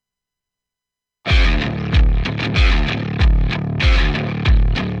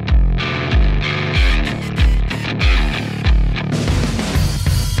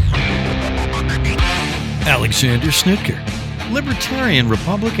Alexander Snitker, libertarian,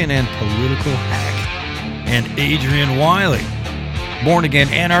 Republican, and political hack, and Adrian Wiley, born-again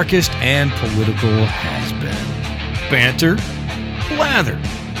anarchist and political has-been. Banter, blather,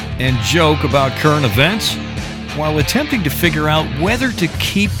 and joke about current events while attempting to figure out whether to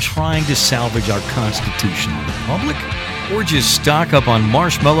keep trying to salvage our constitutional republic or just stock up on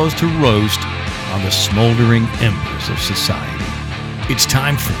marshmallows to roast on the smoldering embers of society. It's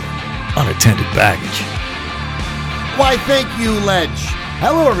time for Unattended Baggage. Why, thank you, Ledge.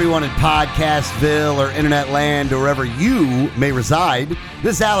 Hello, everyone in Podcastville or Internet Land or wherever you may reside.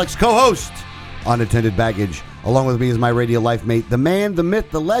 This is Alex, co-host, Unattended Baggage. Along with me is my radio life mate, the man, the myth,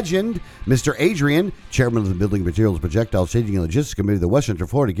 the legend, Mr. Adrian, chairman of the Building Materials Projectile Staging and Logistics Committee of the Western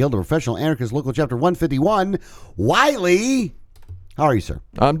Florida Guild of Professional Anarchists, Local Chapter 151. Wiley, how are you, sir?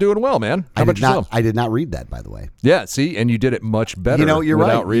 I'm doing well, man. How about yourself? I did not read that, by the way. Yeah, see, and you did it much better. You know, you're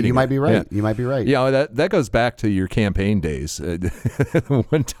without right. Reading you might be right. Yeah. You might be right. Yeah, that goes back to your campaign days.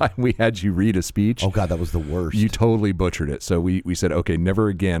 One time we had you read a speech. Oh, God, that was the worst. You totally butchered it. So we said, okay, never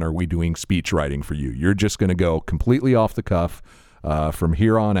again are we doing speech writing for you. You're just going to go completely off the cuff from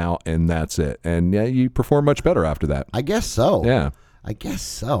here on out, and that's it. And yeah, you perform much better after that. I guess so. Yeah. I guess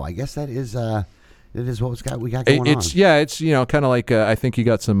so. I guess that is... It is what we got going on. Yeah, it's kind of like I think you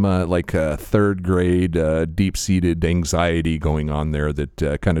got some third grade deep-seated anxiety going on there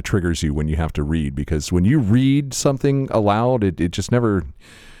that kind of triggers you when you have to read, because when you read something aloud, it just never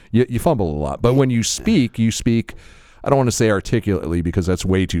you fumble a lot. But when you speak. I don't want to say articulately because that's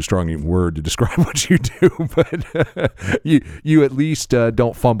way too strong a word to describe what you do, but you at least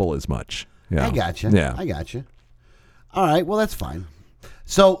don't fumble as much. Yeah. I got you. Yeah, I got you. All right. Well, that's fine.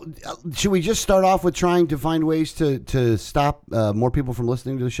 So, should we just start off with trying to find ways to stop more people from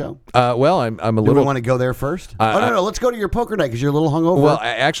listening to the show? Well, I'm a Do little. we want to go there first? No. Let's go to your poker night because you're a little hungover. Well,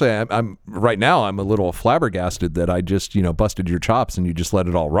 actually, I'm right now. I'm a little flabbergasted that I just busted your chops and you just let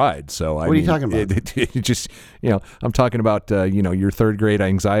it all ride. So what are you talking about? It just I'm talking about your third grade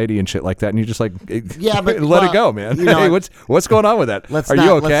anxiety and shit like that, and you just but let it go, man. Hey, what's going on with that?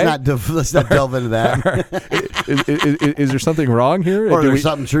 You okay? Let's not delve into that. Is there something wrong here? Or there's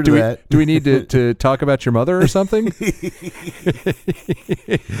something true to that. Do we need to talk about your mother or something?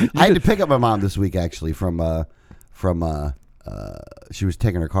 I had to pick up my mom this week, actually, from she was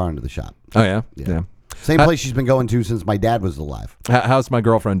taking her car into the shop. Oh, yeah. Same place she's been going to since my dad was alive. How's my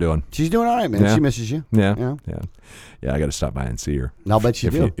girlfriend doing? She's doing all right, man. Yeah. She misses you. Yeah. I got to stop by and see her. I'll bet you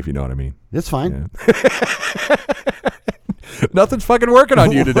do. If you know what I mean. It's fine. Yeah. Nothing's fucking working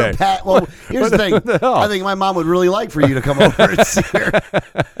on you today. Well, here's the thing. I think my mom would really like for you to come over and see her.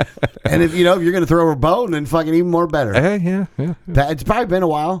 And if you're going to throw her a bone, then fucking even more better. Hey, yeah. It's probably been a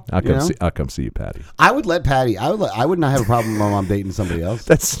while. I'll come see you, Patty. I would let Patty. I would not have a problem with my mom dating somebody else.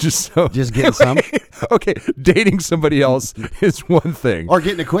 That's just so. Just getting some. Okay, dating somebody else is one thing. Or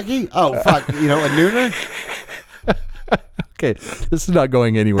getting a quickie. Oh fuck, a nooner. Okay, this is not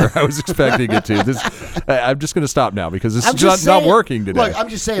going anywhere I was expecting it to. I'm just going to stop now because this is not working today. Look, I'm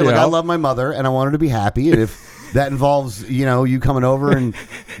just saying, I love my mother and I want her to be happy. And if that involves, you coming over and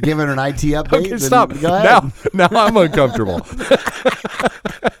giving her an IT update. Okay, stop. Go ahead. Now I'm uncomfortable.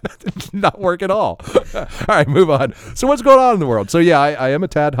 Not work at all. All right, move on. So what's going on in the world? So yeah, I am a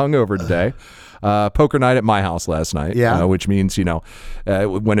tad hungover today. Poker night at my house last night, which means,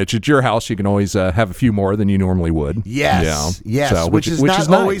 when it's at your house, you can always have a few more than you normally would. Yes, so, which is not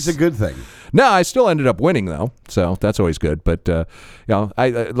always a good thing. No, I still ended up winning, though, so that's always good. But, I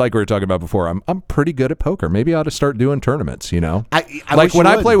like we were talking about before, I'm pretty good at poker. Maybe I ought to start doing tournaments, I like when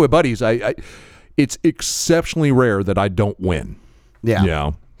I play with buddies, it's exceptionally rare that I don't win.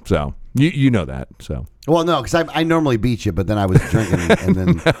 Yeah. So you know that, so. Well, no, because I normally beat you, but then I was drinking, and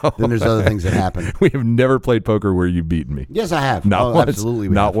then there's other things that happen. We have never played poker where you've beaten me. Yes, I have. Not once. Absolutely.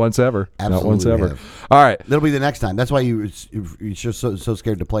 Not once ever. Absolutely. Not once ever. All right. That'll be the next time. That's why you're just so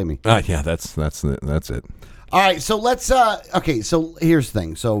scared to play me. Yeah, that's it. All right, so let's. Okay, so here's the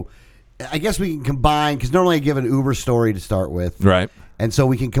thing. So I guess we can combine, because normally I give an Uber story to start with, right? And so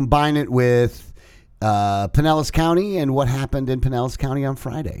we can combine it with Pinellas County and what happened in Pinellas County on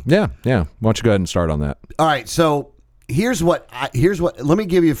Friday. Yeah. Why don't you go ahead and start on that? All right. So here's what. Let me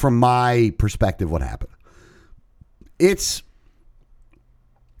give you from my perspective what happened.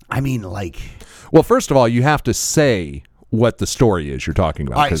 Well, first of all, you have to say what the story is you're talking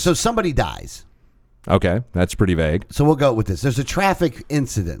about. All right. So somebody dies. Okay, that's pretty vague. So we'll go with this. There's a traffic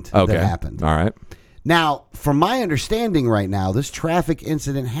incident that happened. All right. Now, from my understanding right now, this traffic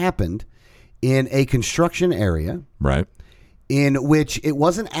incident happened in a construction area, right, in which it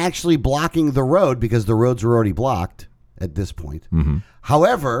wasn't actually blocking the road because the roads were already blocked at this point. Mm-hmm.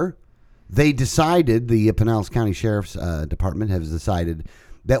 However, they decided, the Pinellas County Sheriff's Department has decided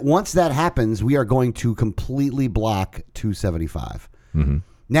that once that happens, we are going to completely block 275. Mm-hmm.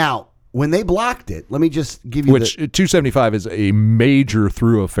 Now, when they blocked it, let me just give you 275 is a major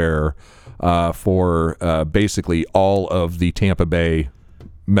thoroughfare for basically all of the Tampa Bay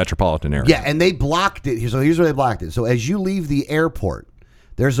metropolitan area. Yeah, and they blocked it. So here's where they blocked it. So as you leave the airport,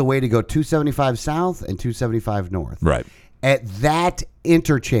 there's a way to go 275 south and 275 north. Right. At that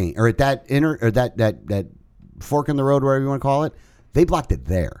interchange, or at that that fork in the road, whatever you want to call it, they blocked it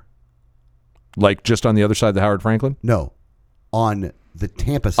there. Like just on the other side of the Howard Franklin? No, on the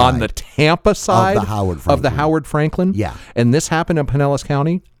Tampa side. On the Tampa side of the Howard Franklin. Yeah. Yeah. And this happened in Pinellas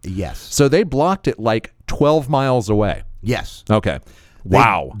County? Yes. So they blocked it like 12 miles away. Yes. Okay.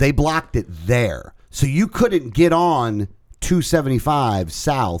 Wow. They blocked it there. So you couldn't get on 275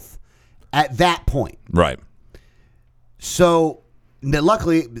 south at that point. Right. So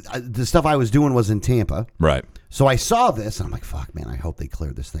luckily, the stuff I was doing was in Tampa. Right. So I saw this, and I'm like, fuck, man, I hope they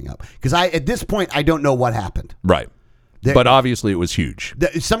cleared this thing up. Because at this point, I don't know what happened. Right. But obviously it was huge.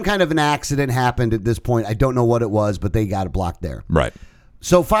 Some kind of an accident happened at this point. I don't know what it was, but they got it blocked there. Right.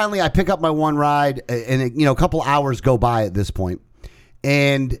 So finally, I pick up my one ride, and a couple hours go by at this point,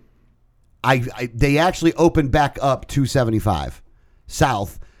 and they actually opened back up 275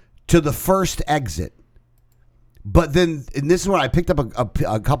 south to the first exit. But then, and this is when I picked up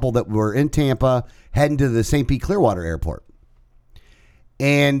a couple that were in Tampa heading to the St. Pete Clearwater Airport.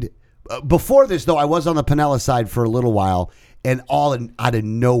 And before this, though, I was on the Pinellas side for a little while, and out of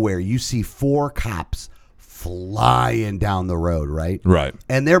nowhere, you see 4 cops flying down the road, right? Right.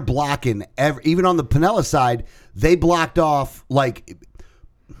 And they're blocking, even on the Pinellas side, they blocked off, like,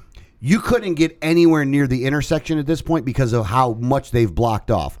 you couldn't get anywhere near the intersection at this point because of how much they've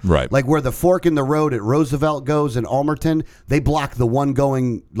blocked off. Right. Like where the fork in the road at Roosevelt goes in Almerton, they block the one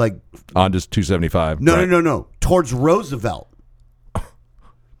going like on just 275. No. Towards Roosevelt.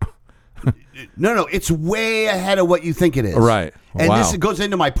 No. It's way ahead of what you think it is. Right. And wow. this goes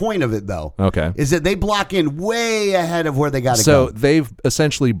into my point of it, though. Okay. Is that they block in way ahead of where they got to go. go. So they've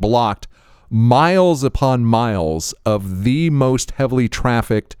essentially blocked miles upon miles of the most heavily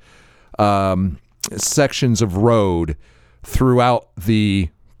trafficked sections of road throughout the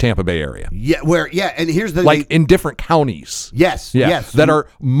Tampa Bay area. Yeah, and here's the in different counties. Yes, that are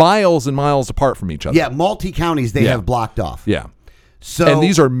miles and miles apart from each other. Yeah, multi-counties they have blocked off. Yeah. So, and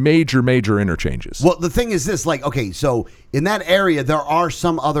these are major interchanges. Well, the thing is this, like, okay, so in that area, there are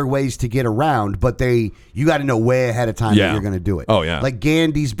some other ways to get around, but you got to know way ahead of time that you're going to do it. Oh, yeah. Like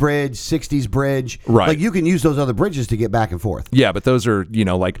Gandy's Bridge, 60s Bridge. Right. Like, you can use those other bridges to get back and forth. Yeah, but those are,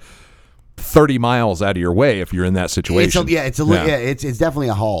 like 30 miles out of your way if you're in that situation. It's definitely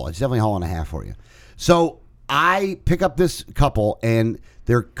a haul. It's definitely a haul and a half for you. So I pick up this couple, and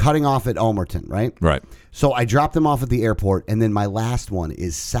they're cutting off at Almerton, right? Right. So I drop them off at the airport, and then my last one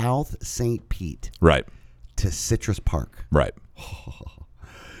is South St. Pete. Right. To Citrus Park. Right.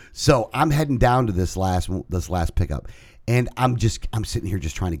 So I'm heading down to this last pickup, and I'm sitting here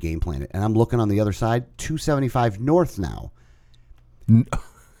just trying to game plan it, and I'm looking on the other side, 275 north now.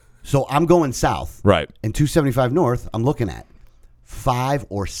 So I'm going south. Right. And 275 north, I'm looking at 5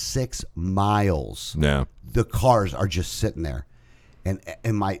 or 6 miles. Yeah. The cars are just sitting there. And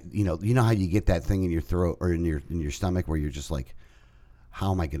my, you know how you get that thing in your throat or in your stomach where you're just like,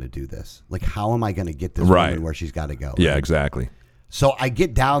 how am I going to do this? Like, how am I going to get this woman where she's got to go? Yeah, right? exactly. So I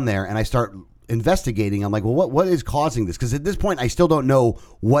get down there and I start investigating. I'm like, well, what is causing this? Because at this point, I still don't know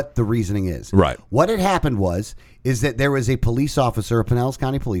what the reasoning is. Right. What had happened is that there was a police officer, a Pinellas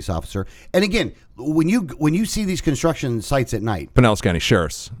County police officer. And again, when you see these construction sites at night, Pinellas County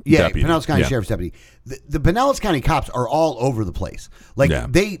Sheriff's deputy. Pinellas County Sheriff's deputy. The Pinellas County cops are all over the place. Like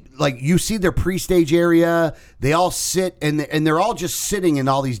you see their pre-stage area. They all sit and they're all just sitting in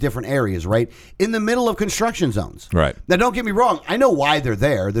all these different areas, right? In the middle of construction zones. Right. Now, don't get me wrong. I know why they're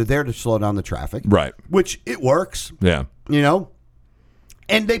there. They're there to slow down the traffic. Right. Which it works. Yeah.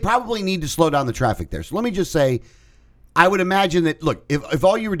 And they probably need to slow down the traffic there. So let me just say, I would imagine that, look, if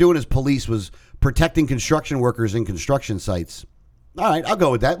all you were doing as police was protecting construction workers in construction sites, all right, I'll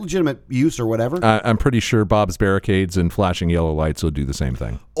go with that. Legitimate use or whatever. I'm pretty sure Bob's Barricades and flashing yellow lights will do the same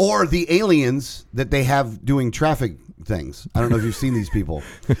thing. Or the aliens that they have doing traffic things. I don't know if you've seen these people.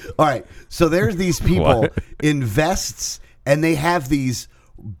 All right, so there's these people in vests, and they have these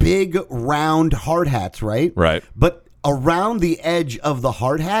big, round hard hats, right? Right. But around the edge of the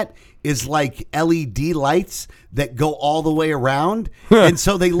hard hat is like LED lights that go all the way around, and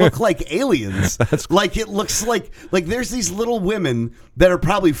so they look like aliens. Like it looks like there's these little women that are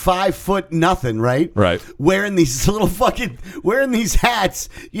probably 5 foot nothing, right? Right. Wearing these hats,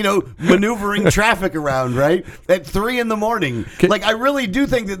 maneuvering traffic around, right? At 3 a.m. Like I really do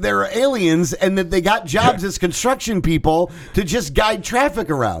think that there are aliens and that they got jobs as construction people to just guide traffic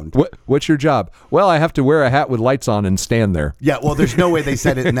around. What's your job? Well, I have to wear a hat with lights on and stand there. Yeah, well, there's no way they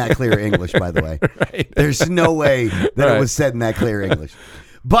said it in that clear English, by the way. Right. There's no way that Right. it was said in that clear English.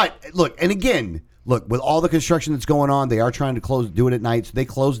 But look, and again, with all the construction that's going on, they are trying to do it at night. So they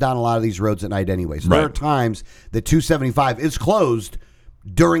close down a lot of these roads at night anyway. So there are times that 275 is closed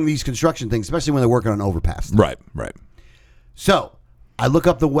during these construction things, especially when they're working on overpass. Right. So I look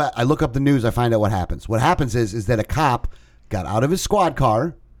up the news. I find out what happens. What happens is that a cop got out of his squad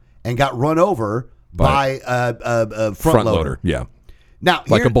car and got run over by a front loader. Yeah. Now,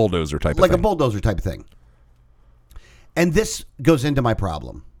 Like a bulldozer type of thing. Like a bulldozer type of thing. And this goes into my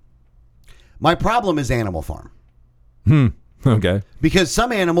problem. My problem is Animal Farm. Okay. Because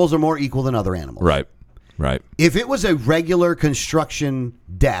some animals are more equal than other animals. Right. If it was a regular construction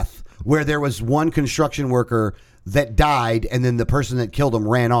death where there was one construction worker that died and then the person that killed him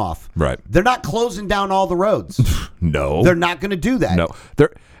ran off, Right. they're not closing down all the roads. No. They're not going to do that. No.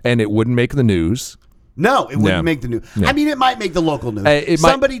 And it wouldn't make the news. No, it wouldn't Yeah. make the news. Yeah. I mean, it might make the local news. It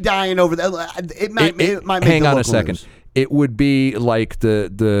might- Somebody dying over there. It might make hang the on local a second. news. It would be like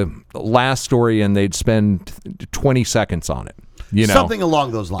the last story, and they'd spend 20 seconds on it. Something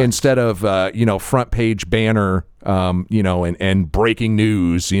along those lines. Instead of front page banner, and breaking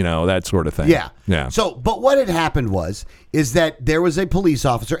news, that sort of thing. Yeah. So, but what had happened is that there was a police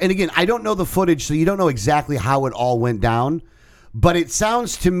officer, and again, I don't know the footage, so you don't know exactly how it all went down, but it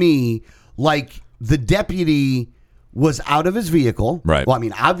sounds to me like the deputy was out of his vehicle. Right. Well, I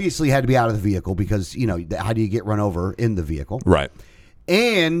mean, obviously had to be out of the vehicle because, how do you get run over in the vehicle? Right.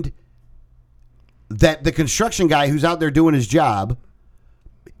 And that the construction guy who's out there doing his job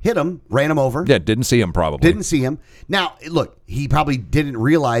hit him, ran him over. Yeah, didn't see him probably. Didn't see him. Now, look, he probably didn't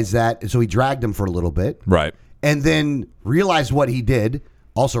realize that, so he dragged him for a little bit. Right. And then realized what he did.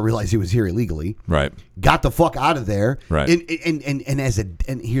 Also realized he was here illegally. Right. Got the fuck out of there. Right.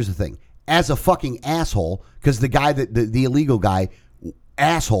 And here's the thing. As a fucking asshole, because the guy the illegal guy,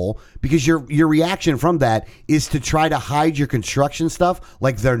 asshole, because your reaction from that is to try to hide your construction stuff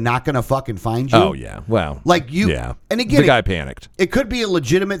like they're not going to fucking find you. Oh, yeah. Well, Like you. Yeah. And again, the guy panicked. It could be a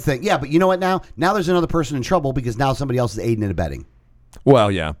legitimate thing. Yeah, but you know what now? Now there's another person in trouble because now somebody else is aiding and abetting. Well,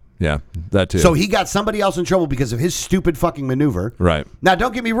 yeah. Yeah, that too. So he got somebody else in trouble because of his stupid fucking maneuver. Right. Now,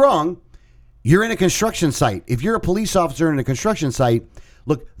 don't get me wrong. You're in a construction site. If you're a police officer in a construction site,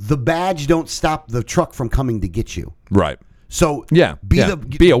 look, the badge don't stop the truck from coming to get you. Right. So Yeah. Be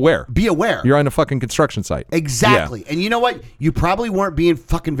aware. Be aware. You're on a fucking construction site. Exactly. Yeah. And you know what? You probably weren't being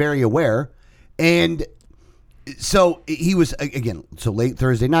fucking very aware. And so he was, again, so late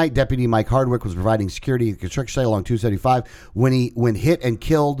Thursday night, Deputy Mike Hardwick was providing security at the construction site along 275 when hit and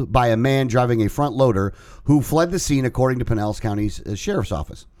killed by a man driving a front loader who fled the scene, according to Pinellas County's sheriff's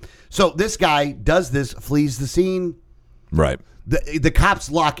office. So this guy does this, flees the scene. Right. The cops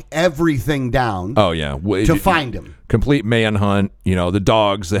lock everything down. Oh, yeah. To find him. Complete manhunt, the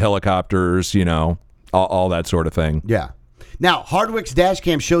dogs, the helicopters, all that sort of thing. Yeah. Now, Hardwick's dash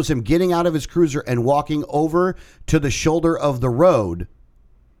cam shows him getting out of his cruiser and walking over to the shoulder of the road.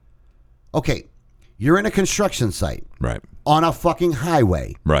 Okay, you're in a construction site. Right. On a fucking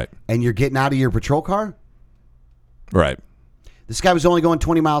highway. Right. And you're getting out of your patrol car? Right. This guy was only going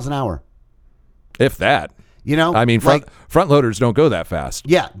 20 miles an hour. If that. I mean, front loaders don't go that fast.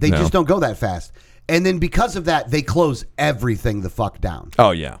 Yeah, they just don't go that fast. And then because of that, they close everything the fuck down.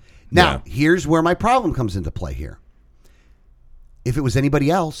 Oh, yeah. Now, here's where my problem comes into play here. If it was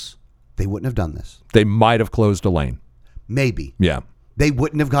anybody else, they wouldn't have done this. They might have closed a lane. Maybe. Yeah. They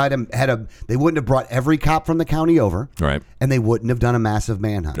wouldn't have they wouldn't have brought every cop from the county over. Right. And they wouldn't have done a massive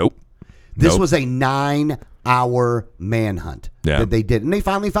manhunt. Nope. This was a 9-hour manhunt that they did. And they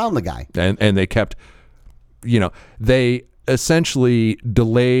finally found the guy. And they kept, they essentially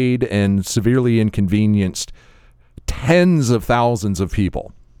delayed and severely inconvenienced tens of thousands of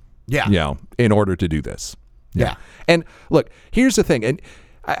people. Yeah. In order to do this. Yeah. And look, here's the thing, and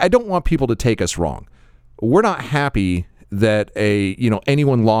I don't want people to take us wrong. We're not happy that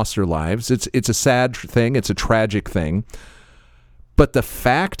anyone lost their lives. It's a sad thing. It's a tragic thing. But the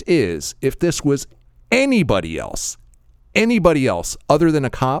fact is, if this was anybody else other than a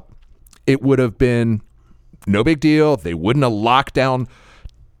cop, it would have been no big deal. They wouldn't have locked down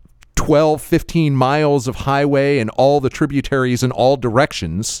 12, 15 miles of highway and all the tributaries in all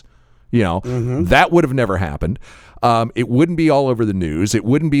directions. You know, that would have never happened. It wouldn't be all over the news. It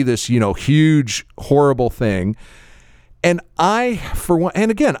wouldn't be this, huge, horrible thing. And for one,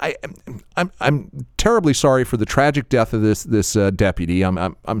 and again, I'm terribly sorry for the tragic death of this deputy.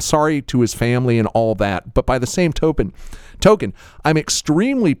 I'm sorry to his family and all that. But by the same token, I'm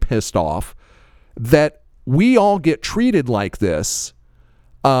extremely pissed off that we all get treated like this,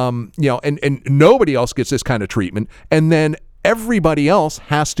 and nobody else gets this kind of treatment, and then everybody else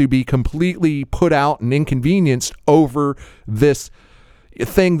has to be completely put out and inconvenienced over this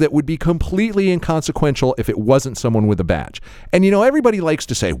thing that would be completely inconsequential if it wasn't someone with a badge. And, everybody likes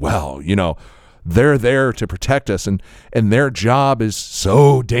to say, well, they're there to protect us and their job is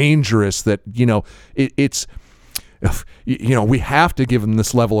so dangerous that, it's, we have to give them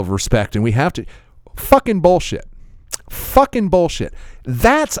this level of respect and we have to. Fucking bullshit.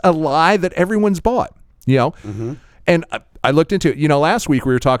 That's a lie that everyone's bought, And I looked into it. Last week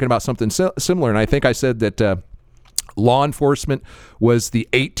we were talking about something similar, and I think I said that law enforcement was the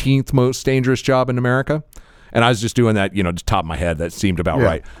 18th most dangerous job in America. And I was just doing that, just top of my head. That seemed about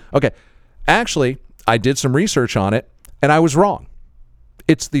right. Okay. Actually, I did some research on it, and I was wrong.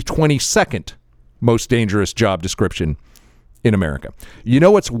 It's the 22nd most dangerous job description in America. You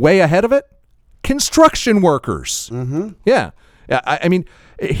know what's way ahead of it? Construction workers. Mm-hmm. Yeah. I mean,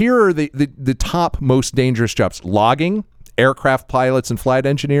 here are the top most dangerous jobs: logging, aircraft pilots and flight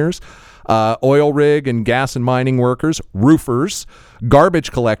engineers, oil rig and gas and mining workers, roofers,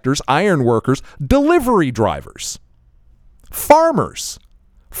 garbage collectors, iron workers, delivery drivers, farmers,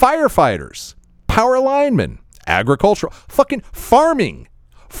 firefighters, power linemen, agricultural, fucking farming.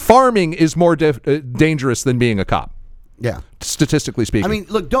 Farming is more dangerous than being a cop. Yeah, statistically speaking. I mean,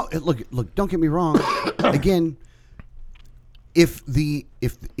 look, don't get me wrong. Again, if the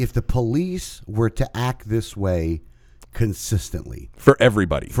police were to act this way consistently for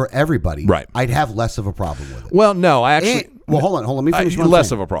everybody, right, I'd have less of a problem with it. Well, no, I actually. Hold on. Let me finish.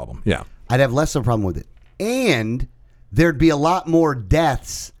 Less of a problem. Yeah, I'd have less of a problem with it, and there'd be a lot more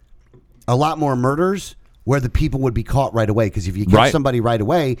deaths, a lot more murders, where the people would be caught right away. Because if you catch somebody right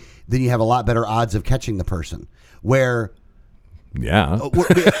away, then you have a lot better odds of catching the person. Where,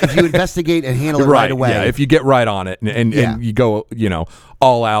 if you investigate and handle it right away, if you get right on it and you go,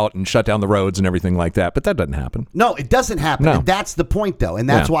 all out and shut down the roads and everything like that. But that doesn't happen. No, it doesn't happen. No. And that's the point, though, and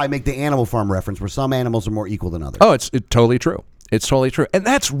that's why I make the Animal Farm reference, where some animals are more equal than others. Oh, it's totally true. It's totally true. And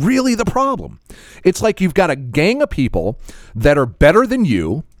that's really the problem. It's like you've got a gang of people that are better than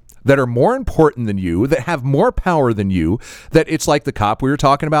you, that are more important than you, that have more power than you, that it's like the cop we were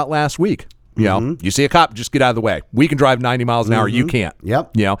talking about last week. You see a cop, just get out of the way. We can drive 90 miles an hour. You can't.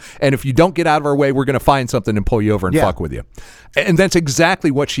 Yep. And if you don't get out of our way, we're going to find something and pull you over and fuck with you. And that's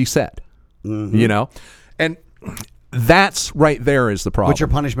exactly what she said. And that's right there is the problem. Which her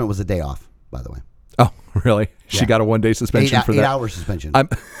punishment was a day off, by the way. Oh, really? Yeah. She got a 1-day suspension for that? 8-hour suspension.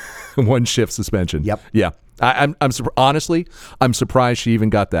 One shift suspension. Yep. Yeah. Honestly, I'm surprised she even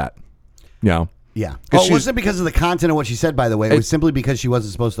got that. Yeah. Oh, it wasn't because of the content of what she said, by the way. It was simply because she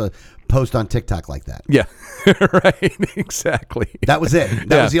wasn't supposed to post on TikTok like that. Yeah. Right. Exactly. That was it.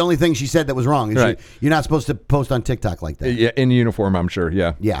 That was the only thing she said that was wrong. Right. You're not supposed to post on TikTok like that. Yeah, in uniform, I'm sure.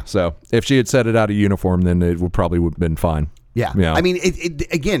 Yeah. Yeah. So if she had said it out of uniform, then it would probably have been fine. Yeah. I mean,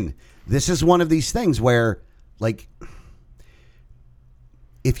 again, this is one of these things where, like,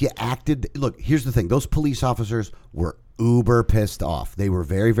 if you acted... Look, here's the thing. Those police officers were uber pissed off. They were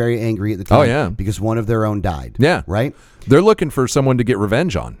very, very angry at the time. Oh, yeah. Because one of their own died. Yeah. Right? They're looking for someone to get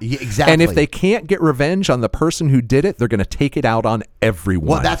revenge on. Yeah, exactly. And if they can't get revenge on the person who did it, they're going to take it out on everyone.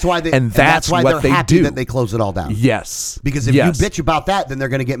 Well, that's why they... And that's why they're happy do. That they close it all down. Yes. Because if you bitch about that, then they're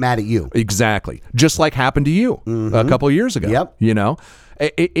going to get mad at you. Exactly. Just like happened to you a couple of years ago. Yep.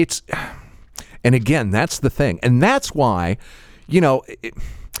 It's... And again, that's the thing. And that's why,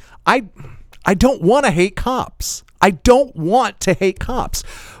 I don't want to hate cops. I don't want to hate cops.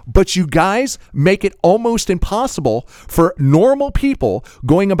 But you guys make it almost impossible for normal people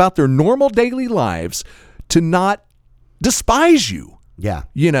going about their normal daily lives to not despise you. Yeah.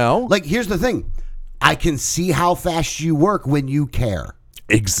 Like, here's the thing. I can see how fast you work when you care.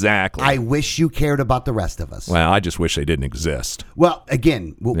 Exactly. I wish you cared about the rest of us. Well, I just wish they didn't exist. Well,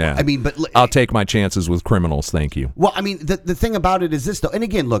 again, I mean, but I'll take my chances with criminals. Thank you. Well, I mean, the thing about it is this, though. And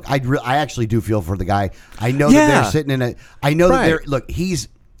again, look, I actually do feel for the guy. I know that they're sitting in a. I know that they're. Look, he's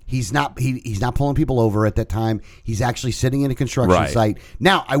He's not pulling people over at that time. He's actually sitting in a construction Right. site.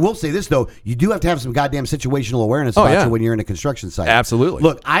 Now, I will say this though: you do have to have some goddamn situational awareness about you when you're in a construction site. Absolutely.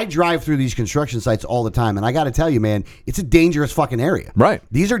 Look, I drive through these construction sites all the time, and I got to tell you, man, it's a dangerous fucking area. Right.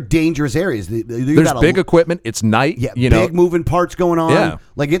 These are dangerous areas. There's big equipment. It's night. Yeah, you big know, moving parts going on. Yeah.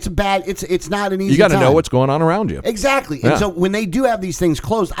 Like it's bad. It's not an easy. you got to know time. what's going on around you. Exactly. Yeah. And so when they do have these things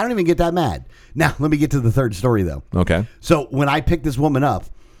closed, I don't even get that mad. Now, let me get to the third story, though. Okay. So when I picked this woman up,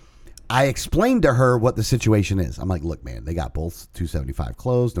 I explained to her what the situation is. I'm like, look, man, they got both 275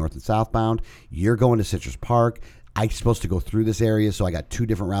 closed, north and southbound. You're going to Citrus Park. I'm supposed to go through this area, so I got two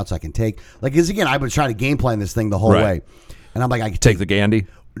different routes I can take. Like, because again, I've been trying to game plan this thing the whole Right. way. And I'm like, I could Take the Gandy.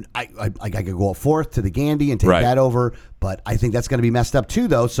 I could go up Fourth to the Gandy and take Right. that over, but I think that's going to be messed up too,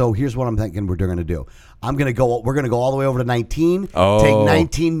 though. So here's what I'm thinking we're going to do. We're going to go all the way over to 19. Oh. Take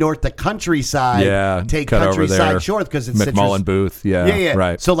 19 north to Countryside. Yeah. Take cut over Countryside there. Short because it's McMullen Citrus. Booth. Yeah. Yeah.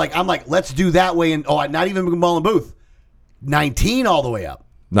 Right. So I'm like, let's do that way, and not even McMullen Booth. 19 all the way up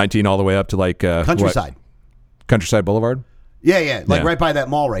 19 all the way up to like Countryside. what? Countryside Boulevard. Yeah. Like Yeah. right by that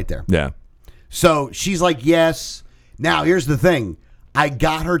mall right there. Yeah. So she's like, yes. Now here's the thing. I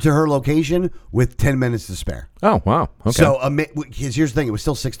got her to her location with 10 minutes to spare. Oh wow. Okay. So here's the thing. It was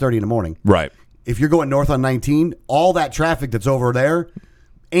still 6:30 in the morning. right. If you're going north on 19, all that traffic that's over there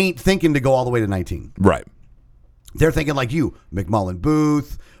ain't thinking to go all the way to 19. Right. They're thinking like you, McMullen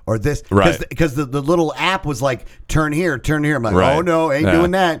Booth or this. Right. Because the little app was like, turn here, turn here. I'm like, Right. oh, no, ain't Yeah.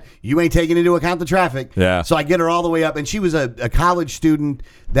 doing that. You ain't taking into account the traffic. Yeah. So I get her all the way up. And she was a college student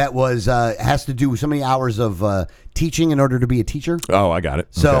that was has to do so many hours of teaching in order to be a teacher. Oh, I got it.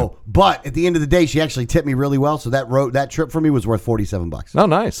 So, Okay. but at the end of the day, she actually tipped me really well. So that trip for me was worth $47. Oh,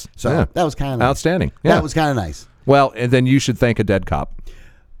 nice. So yeah. that was kind of nice. Outstanding. Yeah. That was kind of nice. Well, and then you should thank a dead cop.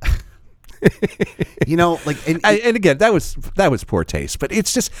 You know, like, and Again, that was poor taste, but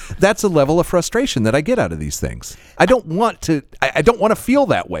it's just that's a level of frustration that I get out of these things. I don't want to feel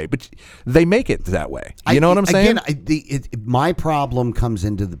that way, but they make it that way. You know what I'm saying? Again, my problem comes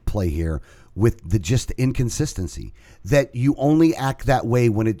into the play here with the just inconsistency that you only act that way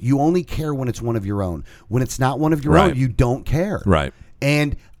when you only care when it's one of your own. When it's not one of your Right. own, you don't care. Right.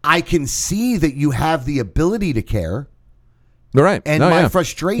 And I can see that you have the ability to care. Right. And No, my yeah.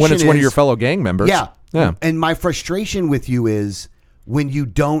 frustration when it's one of is- your fellow gang members. Yeah. Yeah. And my frustration with you is when you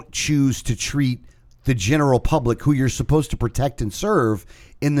don't choose to treat the general public who you're supposed to protect and serve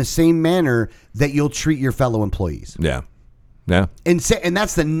in the same manner that you'll treat your fellow employees. Yeah. Yeah. And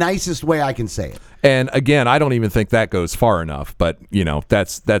that's the nicest way I can say it. And again, I don't even think that goes far enough, but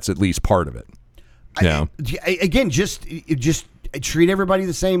that's at least part of it. Yeah. Again, just treat everybody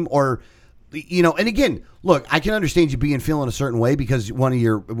the same, or and again, look, I can understand you feeling a certain way because one of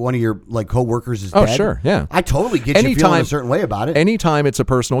your like coworkers is Oh, dead. sure, yeah. I totally get you feeling a certain way about it. Anytime it's a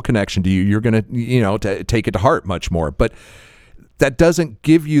personal connection to you, you're going to take it to heart much more. But that doesn't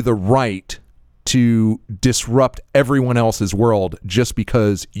give you the right to disrupt everyone else's world just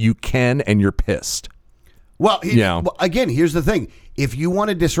because you can and you're pissed. Well, again, here's the thing. If you want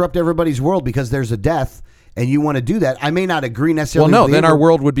to disrupt everybody's world because there's a death and you want to do that, I may not agree necessarily. Well, no, with then you, our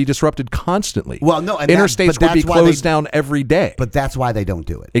world would be disrupted constantly. Well, no, and interstates but would be that's why closed down every day. But that's why they don't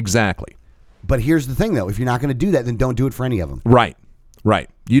do it. Exactly. But here's the thing, though. If you're not going to do that, then don't do it for any of them. Right.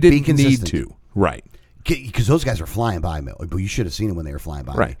 You didn't need consistent. to. Right. Because those guys are flying by me. But you should have seen them when they were flying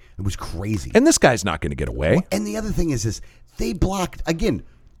by Right. me. It was crazy. And this guy's not going to get away. And the other thing is they blocked, again,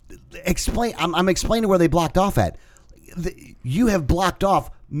 I'm explaining where they blocked off at. You have blocked off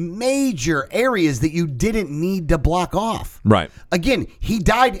major areas that you didn't need to block off. Right. Again, he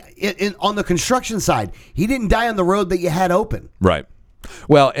died on the construction side. He didn't die on the road that you had open. Right.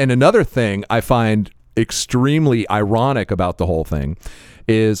 Well, and another thing I find extremely ironic about the whole thing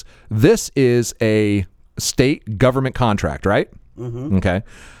is this is a state government contract, right? Mm-hmm. Okay.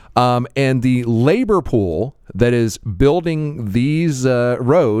 And the labor pool that is building these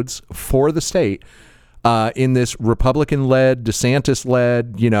roads for the state in this Republican-led,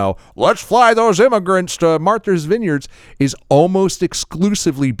 DeSantis-led, let's fly those immigrants to Martha's Vineyards is almost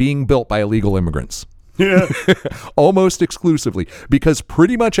exclusively being built by illegal immigrants. Yeah. Almost exclusively, because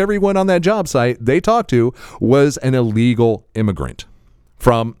pretty much everyone on that job site they talked to was an illegal immigrant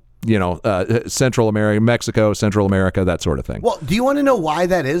from, Central America, Mexico, Central America, that sort of thing. Well, do you want to know why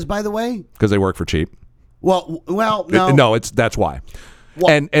that is, by the way? Because they work for cheap. Well, no. No, that's why.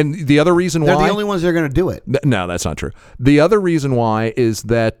 Well, and the other reason they're why... the only ones that are going to do it. No, that's not true. The other reason why is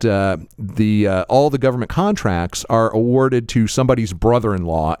that all the government contracts are awarded to somebody's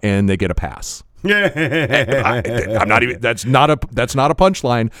brother-in-law, and they get a pass. I'm not even. That's not a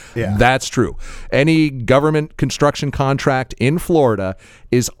punchline. Yeah. That's true. Any government construction contract in Florida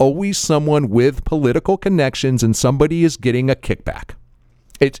is always someone with political connections, and somebody is getting a kickback.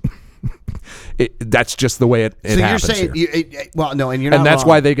 That's just the way it So you're happens saying, here. well, no, and you're not And that's wrong.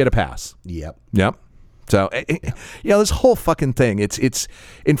 why they get a pass. Yep. Yep. So, this whole fucking thing, it's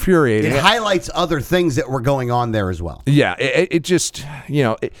infuriating. It highlights other things that were going on there as well. Yeah, it just,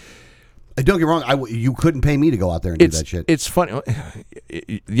 Don't get me wrong, you couldn't pay me to go out there and do that shit. It's funny.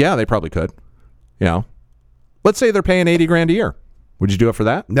 Yeah, they probably could. Let's say they're paying $80,000 a year. Would you do it for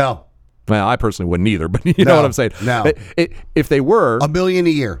that? No. Well, I personally wouldn't either, but you know what I'm saying. No. If they were $1 million a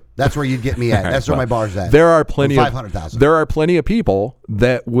year, that's where you'd get me at. That's where my bar's at. There are plenty of 500,000. There are plenty of people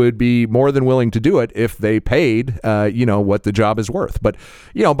that would be more than willing to do it if they paid, what the job is worth. But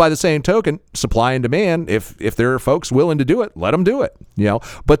by the same token, supply and demand. If there are folks willing to do it, let them do it.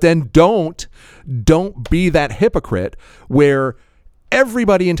 But then don't be that hypocrite where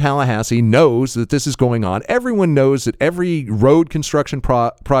everybody in Tallahassee knows that this is going on. Everyone knows that every road construction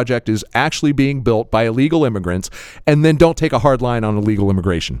project is actually being built by illegal immigrants, and then don't take a hard line on illegal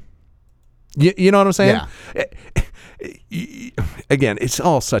immigration. You know what I'm saying? Yeah. Again, it's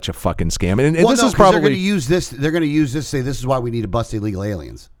all such a fucking scam. And Well, this no, is 'cause probably they're going to use this. They're going to use this. Say this is why we need to bust illegal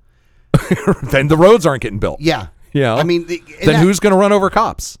aliens. then the roads aren't getting built. Yeah. Yeah. I mean, then who's going to run over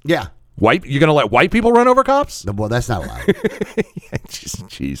cops? Yeah. You're going to let white people run over cops? Well, that's not allowed.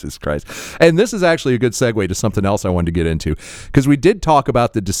 Jesus Christ. And this is actually a good segue to something else I wanted to get into, because we did talk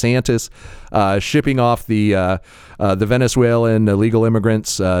about the DeSantis shipping off the Venezuelan illegal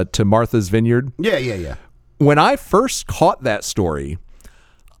immigrants to Martha's Vineyard. Yeah. When I first caught that story,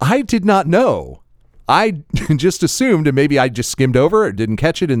 I did not know. I just assumed, and maybe I just skimmed over it, didn't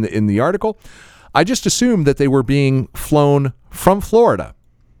catch it in the article. I just assumed that they were being flown from Florida.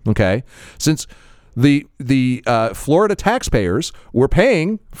 Okay, since the Florida taxpayers were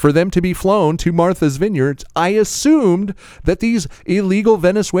paying for them to be flown to Martha's Vineyards, I assumed that these illegal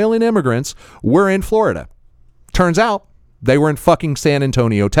Venezuelan immigrants were in Florida. Turns out they were in fucking San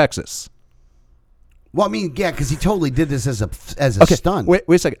Antonio, Texas. Well, I mean, yeah, because he totally did this as a stunt. Wait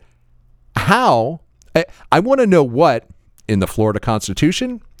a second. How? I want to know what in the Florida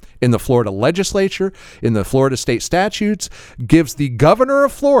Constitution, in the Florida legislature, in the Florida state statutes, gives the governor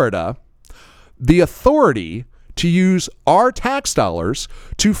of Florida the authority to use our tax dollars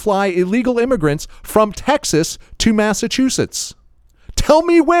to fly illegal immigrants from Texas to Massachusetts. Tell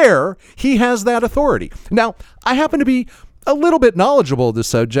me where he has that authority. Now, I happen to be a little bit knowledgeable of the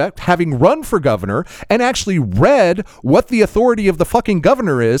subject, having run for governor and actually read what the authority of the fucking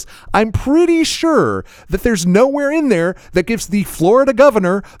governor is. I'm pretty sure that there's nowhere in there that gives the Florida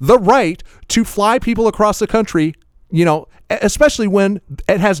governor the right to fly people across the country, especially when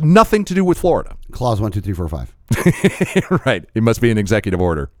it has nothing to do with Florida. Clause 1, 2, 3, 4, 5. Right. It must be an executive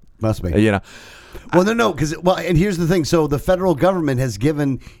order. Must be. Well, no, because and here's the thing. So the federal government has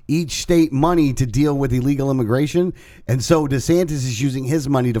given each state money to deal with illegal immigration, and so DeSantis is using his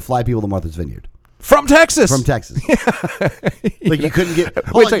money to fly people to Martha's Vineyard from Texas. From Texas. Like you couldn't give.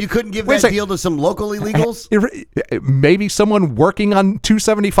 You couldn't give that deal to some local illegals. Maybe someone working on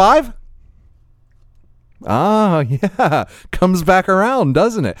 275. Ah, yeah, comes back around,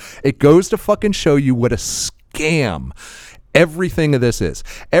 doesn't it? It goes to fucking show you what a scam everything of this is.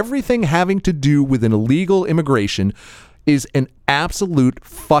 Everything having to do with an illegal immigration is an absolute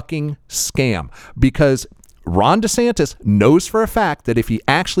fucking scam, because Ron DeSantis knows for a fact that if he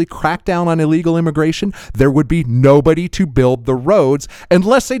actually cracked down on illegal immigration, there would be nobody to build the roads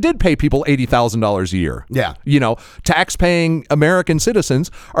unless they did pay people $80,000 a year. Yeah. Tax-paying American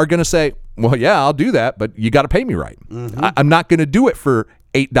citizens are going to say, well, yeah, I'll do that, but you got to pay me right. Mm-hmm. I'm not going to do it for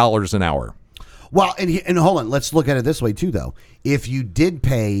 $8 an hour. Well, and hold on, let's look at it this way too, though. If you did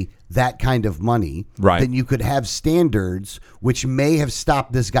pay that kind of money, right, then you could have standards which may have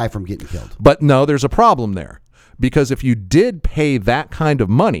stopped this guy from getting killed. But no, there's a problem there, because if you did pay that kind of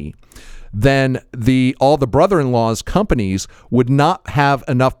money, then all the brother-in-law's companies would not have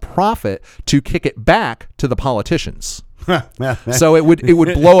enough profit to kick it back to the politicians. So it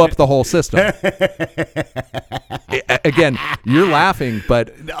would blow up the whole system. Again, you're laughing,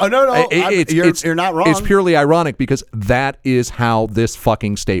 but no, you're not wrong. It's purely ironic, because that is how this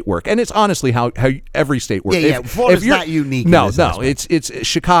fucking state works, and it's honestly how every state works. Yeah, Florida's not unique. No, it's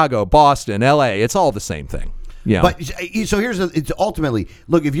Chicago, Boston, L.A. It's all the same thing. Yeah. But so it's ultimately,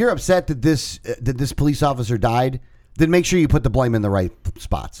 look, if you're upset that this police officer died, then make sure you put the blame in the right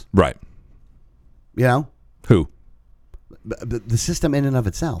spots. Right. Who? The system in and of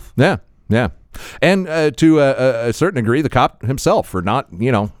itself. Yeah. And to a certain degree, the cop himself for not,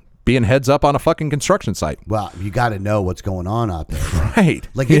 being heads up on a fucking construction site. Well, you got to know what's going on out there. Right.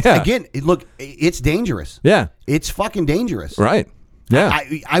 Like, again, look, it's dangerous. Yeah. It's fucking dangerous. Right. Yeah.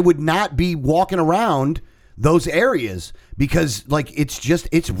 I would not be walking around those areas because, like,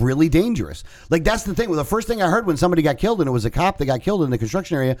 it's really dangerous. Like, that's the thing. Well, the first thing I heard when somebody got killed, and it was a cop that got killed in the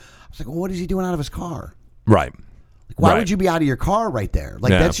construction area, I was like, well, what is he doing out of his car? Right. Like, why would you be out of your car right there?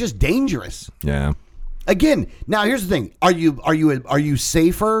 Like, that's just dangerous. Yeah. Again, now here's the thing: are you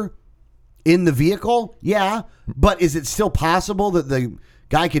safer in the vehicle? Yeah, but is it still possible that the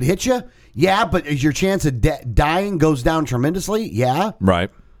guy could hit you? Yeah, but is your chance of dying goes down tremendously? Yeah, right.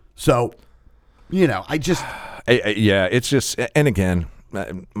 So, I just yeah, it's just, and again,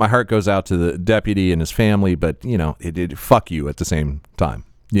 my heart goes out to the deputy and his family, but it fuck you at the same time.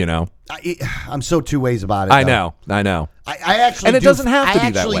 I'm so two ways about it. I know. I actually, and it doesn't have to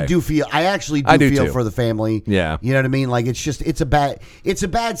be that way. I actually do feel too. for the family. Yeah, you know what I mean. Like, it's a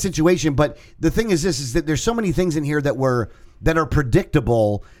bad situation. But the thing is that there's so many things in here that are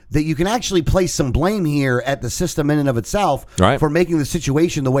predictable that you can actually place some blame here at the system in and of itself for making the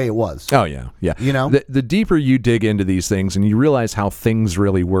situation the way it was. Oh yeah. The deeper you dig into these things and you realize how things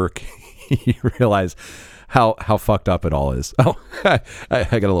really work, you realize how fucked up it all is. Oh, I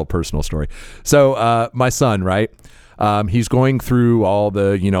got a little personal story. So my son, right? He's going through all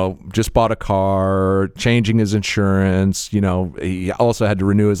the, just bought a car, changing his insurance. He also had to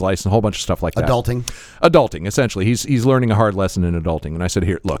renew his license, a whole bunch of stuff like that. Adulting, essentially. He's learning a hard lesson in adulting. And I said,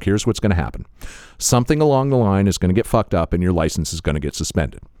 here's what's going to happen. Something along the line is going to get fucked up and your license is going to get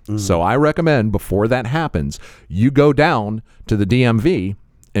suspended. Mm-hmm. So I recommend before that happens, you go down to the DMV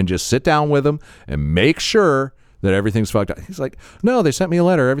and just sit down with them and make sure that everything's fucked up. He's like, no, they sent me a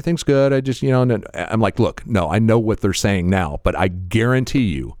letter. Everything's good. I just, I'm like, look, no, I know what they're saying now, but I guarantee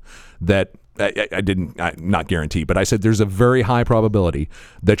you that not guarantee, but I said there's a very high probability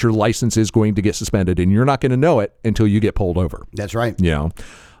that your license is going to get suspended and you're not going to know it until you get pulled over. That's right.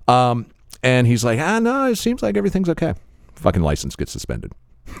 And he's like, no, it seems like everything's okay. Fucking license gets suspended.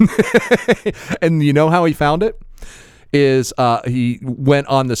 And you know how he found it? Is he went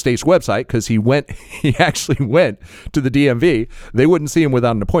on the state's website because he actually went to the DMV. They wouldn't see him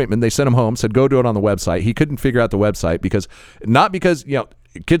without an appointment. They sent him home, said, go do it on the website. He couldn't figure out the website because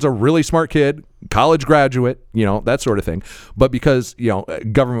kid's a really smart kid, college graduate, that sort of thing. But because,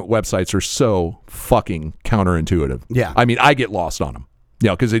 government websites are so fucking counterintuitive. Yeah. I mean, I get lost on them.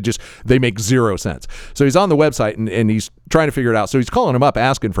 Because they make zero sense. So he's on the website and he's trying to figure it out. So he's calling them up,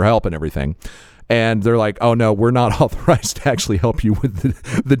 asking for help and everything. And they're like, oh, no, we're not authorized to actually help you with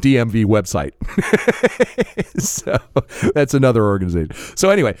the DMV website. So that's another organization. So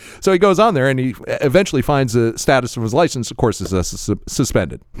anyway, so he goes on there and he eventually finds the status of his license. Of course, is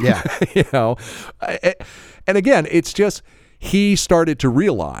suspended. Yeah. And again, it's just he started to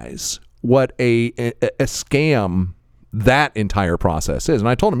realize what a scam that entire process is. And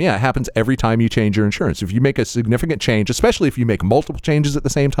I told him, it happens every time you change your insurance. If you make a significant change, especially if you make multiple changes at the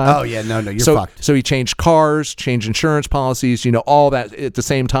same time. Oh, yeah, no, you're fucked. So he changed cars, changed insurance policies, all that at the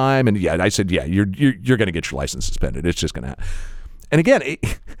same time. And I said, you're going to get your license suspended. It's just going to happen. And again,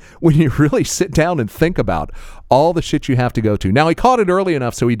 when you really sit down and think about all the shit you have to go to. Now, he caught it early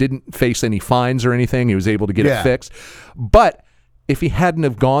enough so he didn't face any fines or anything. He was able to get it fixed. But if he hadn't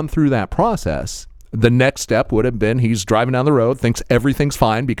have gone through that process, the next step would have been he's driving down the road, thinks everything's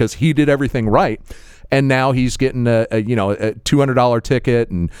fine because he did everything right. And now he's getting a $200 ticket.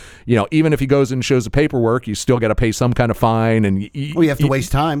 And, even if he goes and shows the paperwork, you still got to pay some kind of fine. And you have to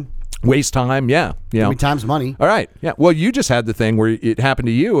waste time. Yeah. I mean, time's money. All right. Yeah. Well, you just had the thing where it happened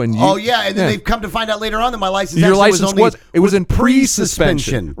to you. And and then they've come to find out later on that my license your license was in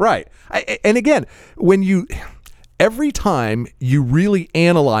pre-suspension. Right. And again, every time you really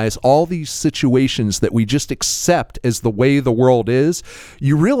analyze all these situations that we just accept as the way the world is,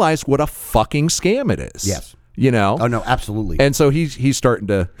 you realize what a fucking scam it is. Yes. Oh, no, absolutely. And so he's starting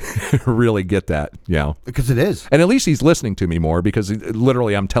to really get that, Because it is. And at least he's listening to me more because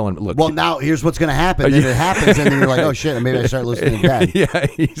literally I'm telling him, look. Well, now here's what's going to happen. Then it happens and then you're like, oh, shit, maybe I start listening to Dad. Yeah,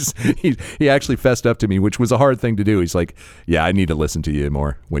 he actually fessed up to me, which was a hard thing to do. He's like, yeah, I need to listen to you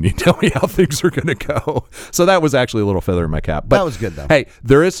more when you tell me how things are going to go. So that was actually a little feather in my cap. But that was good, though. Hey,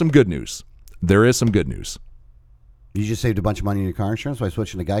 there is some good news. You just saved a bunch of money in your car insurance by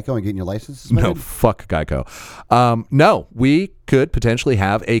switching to Geico and getting your license suspended? No, fuck Geico. No, we could potentially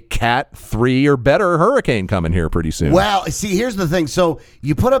have a Cat 3 or better hurricane coming here pretty soon. Well, see, here's the thing. So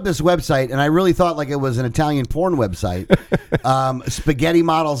you put up this website, and I really thought like it was an Italian porn website,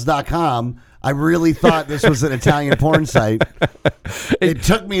 spaghettimodels.com. I really thought this was an Italian porn site. It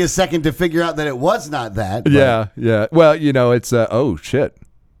took me a second to figure out that it was not that. Yeah. Well, it's, oh, shit.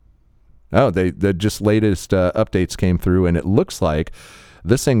 Oh, the just latest updates came through, and it looks like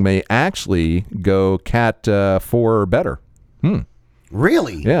this thing may actually go Cat 4 or better.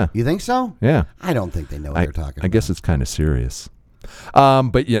 Really? Yeah. You think so? Yeah. I don't think they know what they're talking about. I guess it's kind of serious.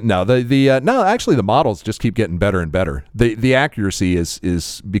 But yeah, no, no, actually the models just keep getting better and better. The accuracy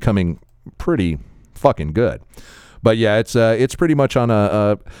is becoming pretty fucking good. But yeah, it's pretty much on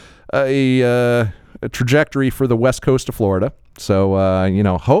a trajectory for the west coast of Florida. So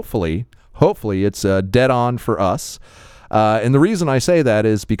hopefully it's dead on for us. And the reason I say that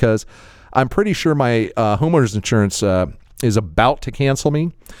is because I'm pretty sure my homeowner's insurance is about to cancel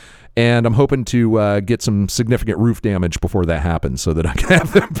me. And I'm hoping to get some significant roof damage before that happens so that I can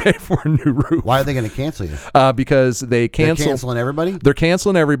have them pay for a new roof. Why are they going to cancel you? Because they're canceling everybody? They're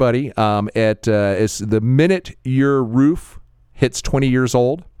canceling everybody. It's the minute your roof hits 20 years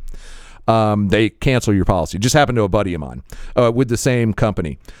old, they cancel your policy. It just happened to a buddy of mine with the same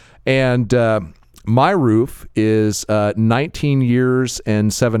company. And my roof is 19 years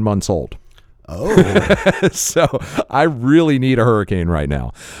and 7 months old. Oh. So I really need a hurricane right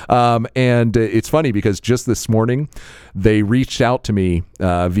now. And it's funny because just this morning they reached out to me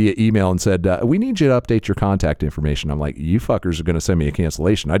via email and said, we need you to update your contact information. I'm like, you fuckers are going to send me a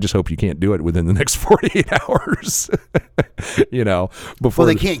cancellation. I just hope you can't do it within the next 48 hours. Before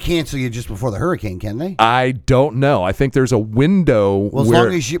they can't cancel you just before the hurricane, can they? I don't know. I think there's a window. Well,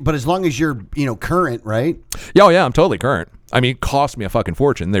 as long as you're current, right? Yeah, I'm totally current. I mean, it cost me a fucking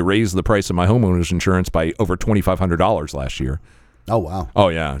fortune. They raised the price of my homeowner's insurance by over $2,500 last year. Oh, wow. Oh,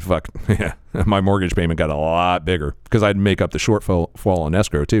 yeah. Fuck. Yeah. My mortgage payment got a lot bigger because I'd make up the shortfall on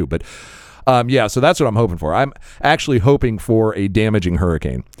escrow, too. But, so that's what I'm hoping for. I'm actually hoping for a damaging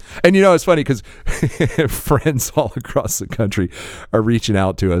hurricane. And, it's funny because friends all across the country are reaching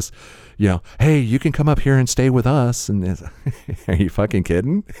out to us. Hey, you can come up here and stay with us. And are you fucking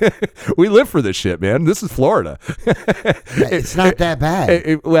kidding? We live for this shit, man. This is Florida. It's not that bad.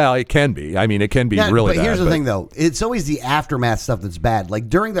 It can be. I mean, it can be really bad. But here's the thing, though. It's always the aftermath stuff that's bad. Like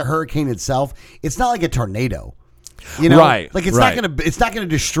during the hurricane itself, it's not like a tornado. Right? Like it's not gonna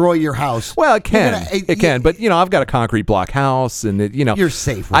destroy your house. Well, it can. It can. But I've got a concrete block house, and you're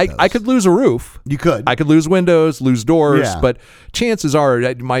safe. With those. I could lose a roof. You could. I could lose windows, lose doors. Yeah. But chances are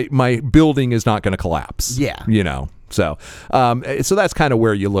that my building is not going to collapse. Yeah. So that's kind of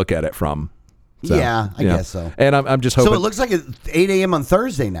where you look at it from. So, yeah, I guess so. And I'm just hoping. So it looks like it's 8 a.m. on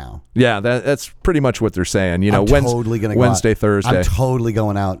Thursday now. Yeah, that's pretty much what they're saying. I'm totally gonna Wednesday, Thursday. I'm totally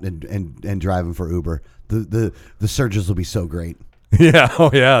going out and driving for Uber. The surges will be so great. Yeah. Oh,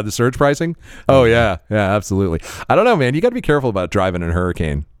 yeah. The surge pricing. Oh, yeah. Yeah, absolutely. I don't know, man. You got to be careful about driving in a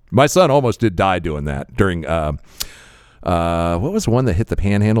hurricane. My son almost did die doing that during, what was the one that hit the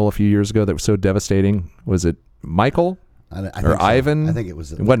Panhandle a few years ago that was so devastating? Was it Michael or Ivan? I think it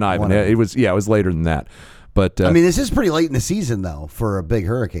was. It wasn't Ivan. It was later than that. But this is pretty late in the season, though, for a big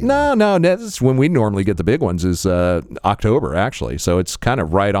hurricane. No. That's when we normally get the big ones is October, actually. So it's kind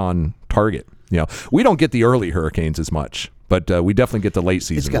of right on target. We don't get the early hurricanes as much, but we definitely get the late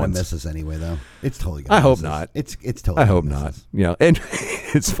season ones. It's going to miss us anyway, though. It's totally going to I hope not. It's totally I hope not. And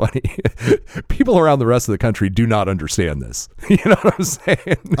it's funny. People around the rest of the country do not understand this. You know what I'm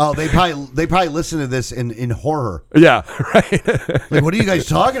saying? Oh, they probably listen to this in horror. Yeah, right. Like, what are you guys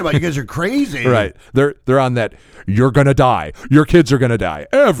talking about? You guys are crazy. Right. They're on that, you're going to die. Your kids are going to die.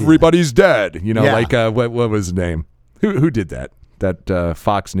 Everybody's dead. Like, what was his name? Who did that? That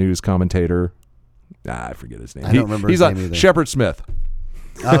Fox News commentator. I forget his name. I don't remember his name either. Shepard Smith.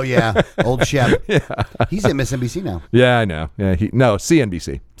 Oh, yeah. Old Shep. Yeah. He's at MSNBC now. Yeah, I know. Yeah,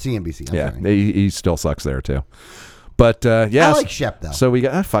 CNBC. CNBC. I'm sorry. He still sucks there, too. But, yeah. I like Shep, though. So we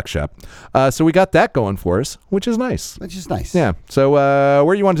got, fuck Shep. So we got that going for us, which is nice. Yeah. So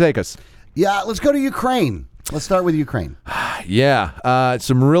where do you want to take us? Yeah, let's go to Ukraine. Let's start with Ukraine. Yeah.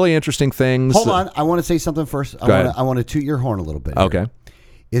 Some really interesting things. Hold on. I want to say something first. I want to toot your horn a little bit. Okay. Here.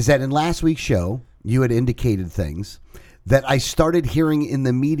 Is that in last week's show, you had indicated things that I started hearing in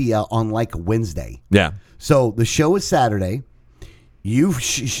the media on like Wednesday. Yeah. So the show is Saturday. You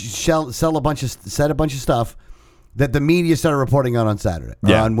said a bunch of stuff that the media started reporting on Saturday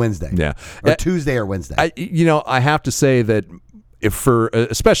or on Wednesday. Yeah. Or Tuesday or Wednesday. I have to say that for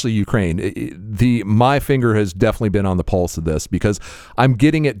especially Ukraine, my finger has definitely been on the pulse of this because I'm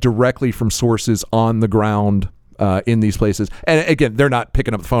getting it directly from sources on the ground in these places. And again, they're not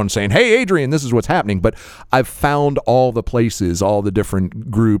picking up the phone and saying, hey, Adrian, this is what's happening. But I've found all the places, all the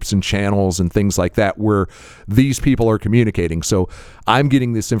different groups and channels and things like that where these people are communicating. So I'm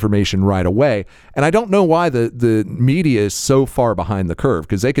getting this information right away. And I don't know why the media is so far behind the curve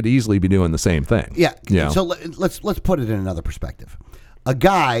because they could easily be doing the same thing. Yeah. So let's put it in another perspective. A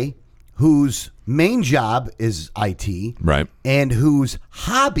guy whose main job is IT, Right. and whose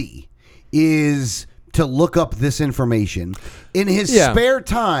hobby is to look up this information in his spare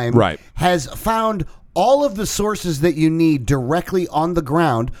time, Right. has found all of the sources that you need directly on the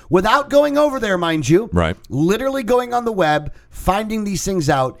ground without going over there, mind you. Right. Literally going on the web, finding these things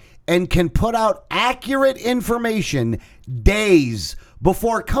out, and can put out accurate information days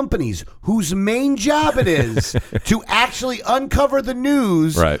before companies whose main job it is to actually uncover the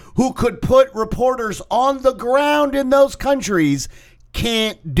news, Right. who could put reporters on the ground in those countries,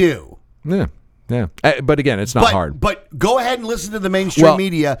 can't do. Yeah. Yeah. But again, it's not hard. But go ahead and listen to the mainstream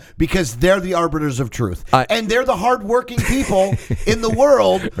media, because they're the arbiters of truth. And they're the hardworking people in the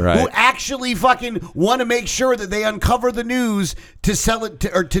world Right. who actually fucking want to make sure that they uncover the news to sell it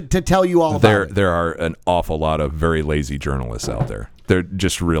to, or to tell you all about it. There are an awful lot of very lazy journalists out there. There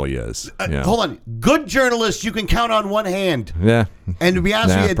just really is. Yeah. Hold on. Good journalists you can count on one hand. Yeah. And to be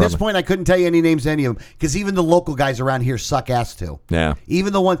honest with you, at this probably. point, I couldn't tell you any names of any of them, because even the local guys around here suck ass too. Yeah.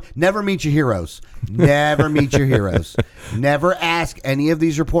 Even the ones, never meet your heroes. Never meet your heroes. Never ask any of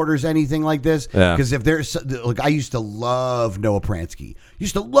these reporters anything like this. Yeah. Because if there's, look, I used to love Noah Pransky.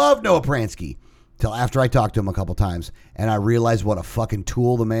 Till after I talked to him a couple times, and I realized what a fucking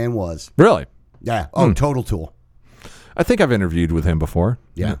tool the man was. Really? Yeah. Oh, total tool. I think I've interviewed with him before.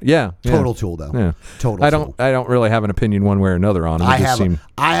 Yeah. Yeah. Total tool, though. Yeah. Total I tool. don't really have an opinion one way or another on him.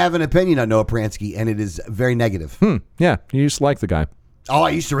 I have an opinion on Noah Pransky, and it is very negative. Yeah. You used to like the guy. Oh, I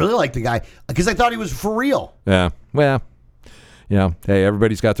used to really like the guy because I thought he was for real. Yeah. Well, yeah. Hey,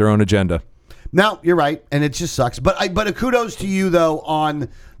 everybody's got their own agenda. No, you're right, and it just sucks. But a kudos to you though on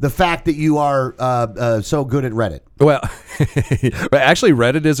the fact that you are so good at Reddit. Well, actually,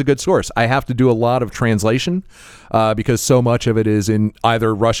 Reddit is a good source. I have to do a lot of translation because so much of it is in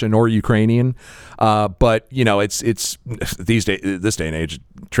either Russian or Ukrainian. But you know, it's this day and age,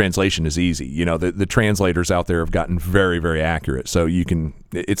 translation is easy. You know, the translators out there have gotten very, very accurate, so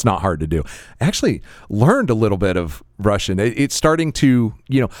it's not hard to do. I actually learned a little bit of Russian. It's starting to,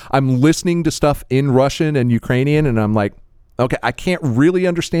 I'm listening to stuff in Russian and Ukrainian, and I'm like, okay, I can't really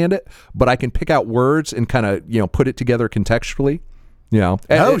understand it, but I can pick out words and kind of, put it together contextually.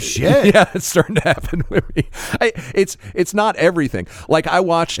 Oh, shit. Yeah, it's starting to happen with me. It's not everything. Like I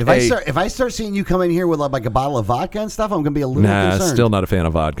watched. If I start seeing you come in here with like a bottle of vodka and stuff, I'm gonna be a little concerned. Still not a fan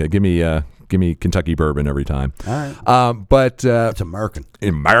of vodka. Give me Kentucky bourbon every time. All right. But it's American. In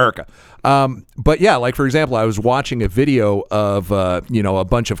America. But yeah, like for example, I was watching a video of a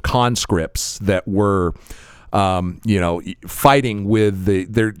bunch of conscripts that were fighting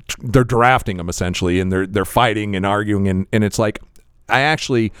with they're drafting them essentially, and they're fighting and arguing, and it's like I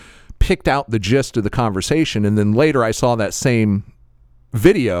actually picked out the gist of the conversation, and then later I saw that same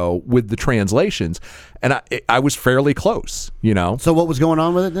video with the translations, and I was fairly close, So what was going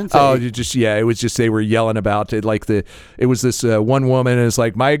on with it then? It was just they were yelling about it. Like it was this one woman is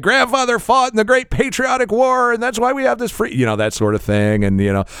like, my grandfather fought in the Great Patriotic War, and that's why we have this free, that sort of thing.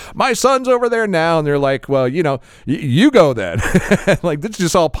 And my son's over there now, and they're like, well, you go then. Like this is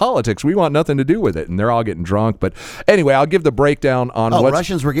just all politics. We want nothing to do with it, and they're all getting drunk. But anyway, I'll give the breakdown on.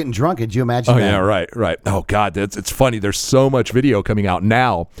 Russians were getting drunk. Did you imagine? Oh that? yeah, right. Oh God, it's funny. There's so much video coming out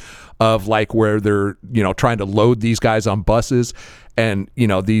now of like where they're trying to load these guys on buses, and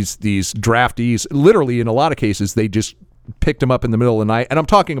these draftees literally in a lot of cases they just picked them up in the middle of the night. And I'm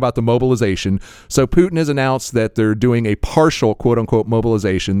talking about the mobilization. So Putin has announced that they're doing a partial quote unquote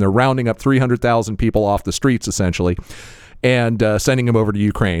mobilization. They're rounding up 300,000 people off the streets essentially, and sending them over to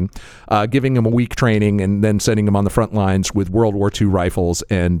Ukraine, giving them a week training, and then sending them on the front lines with World War II rifles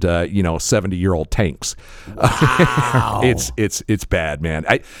and 70-year-old tanks. Wow. It's bad, man.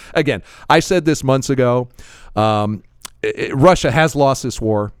 I said this months ago. Russia has lost this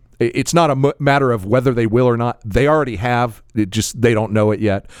war. It's not a matter of whether they will or not. They already have. They don't know it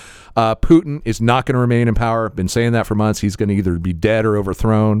yet. Putin is not going to remain in power. I've been saying that for months. He's going to either be dead or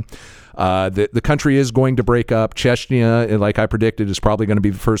overthrown. The country is going to break up. Chechnya, like I predicted, is probably going to be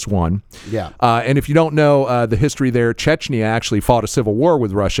the first one. Yeah. And if you don't know the history there, Chechnya actually fought a civil war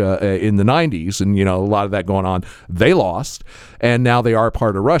with Russia in the 90s, and a lot of that going on. They lost, and now they are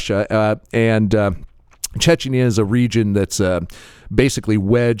part of Russia. And Chechnya is a region that's basically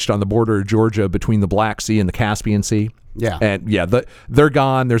wedged on the border of Georgia between the Black Sea and the Caspian Sea. Yeah. And they're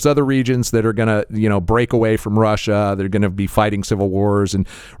gone. There's other regions that are going to, break away from Russia. They're going to be fighting civil wars, and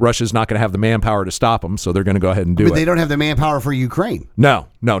Russia's not going to have the manpower to stop them. So they're going to go ahead and do it. But they don't have the manpower for Ukraine. No,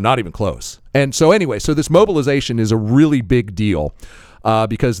 not even close. And so anyway, this mobilization is a really big deal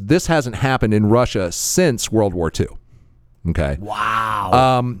because this hasn't happened in Russia since World War II. Okay.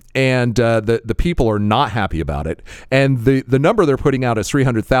 Wow. And the people are not happy about it. And the number they're putting out is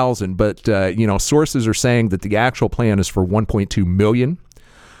 300,000, but sources are saying that the actual plan is for 1.2 million.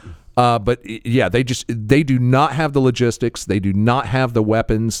 But yeah, they do not have the logistics. They do not have the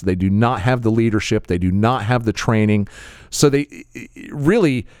weapons. They do not have the leadership. They do not have the training. So they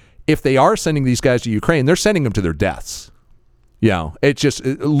really, if they are sending these guys to Ukraine, they're sending them to their deaths. Yeah, it's just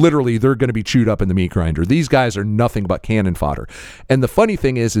literally they're going to be chewed up in the meat grinder. These guys are nothing but cannon fodder. And the funny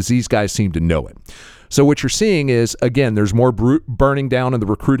thing is these guys seem to know it. So what you're seeing is, again, there's more burning down in the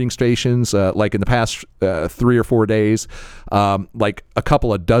recruiting stations, like in the past 3 or 4 days. Like a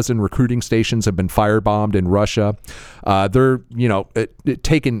couple of dozen recruiting stations have been firebombed in Russia. They're,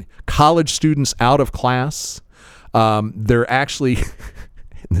 taking college students out of class. They're actually,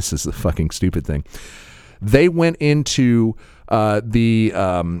 this is the fucking stupid thing. They went into the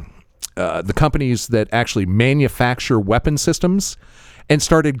companies that actually manufacture weapon systems and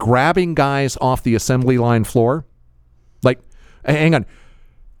started grabbing guys off the assembly line floor. Like, hang on,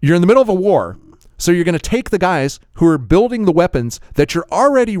 you're in the middle of a war, so you're going to take the guys who are building the weapons that you're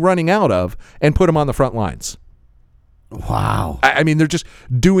already running out of and put them on the front lines. Wow. I mean, they're just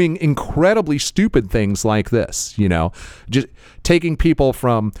doing incredibly stupid things like this, just taking people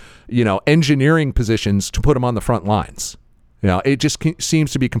from, engineering positions to put them on the front lines. It just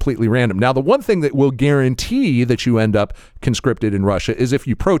seems to be completely random. Now, the one thing that will guarantee that you end up conscripted in Russia is if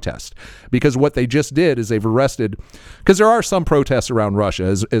you protest, because what they just did is they've arrested, because there are some protests around Russia,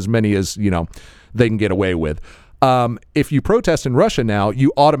 as many as, they can get away with. If you protest in Russia now,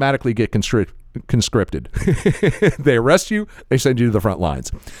 you automatically get conscripted. They arrest you, they send you to the front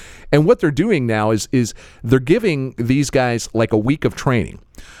lines. And what they're doing now is they're giving these guys like a week of training.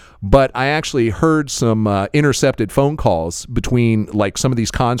 But I actually heard some intercepted phone calls between like some of these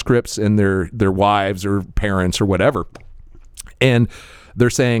conscripts and their wives or parents or whatever. And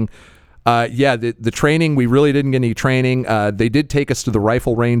they're saying, the training, we really didn't get any training. They did take us to the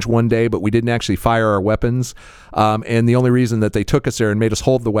rifle range one day, but we didn't actually fire our weapons. And the only reason that they took us there and made us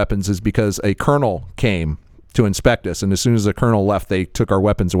hold the weapons is because a colonel came to inspect us. And as soon as the colonel left, they took our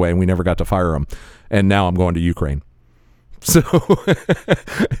weapons away and we never got to fire them. And now I'm going to Ukraine. So,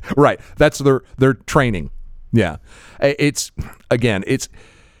 right. That's their training. Yeah.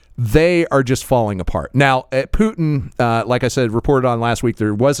 They are just falling apart. Now, Putin, like I said, reported on last week,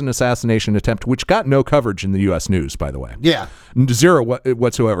 there was an assassination attempt, which got no coverage in the U.S. news, by the way. Yeah. Zero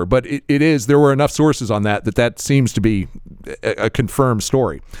whatsoever. But there were enough sources on that seems to be a confirmed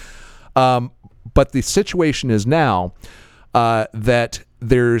story. But the situation is now that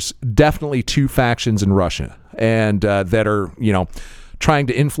there's definitely two factions in Russia and that are, trying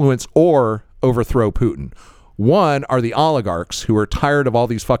to influence or overthrow Putin. One are the oligarchs who are tired of all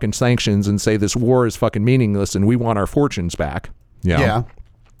these fucking sanctions and say this war is fucking meaningless and we want our fortunes back. Yeah.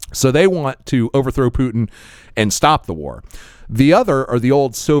 So they want to overthrow Putin and stop the war. The other are the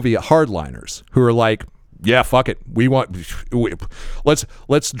old Soviet hardliners who are like, yeah, fuck it.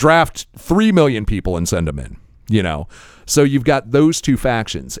 Let's draft 3 million people and send them in, So you've got those two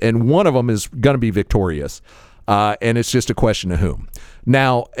factions, and one of them is going to be victorious, and it's just a question of whom.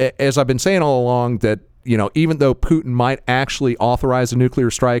 Now, as I've been saying all along, that even though Putin might actually authorize a nuclear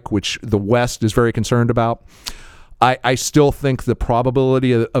strike, which the West is very concerned about, I still think the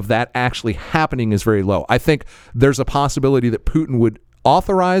probability of that actually happening is very low. I think there's a possibility that Putin would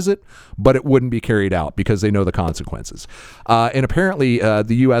authorize it, but it wouldn't be carried out because they know the consequences. And apparently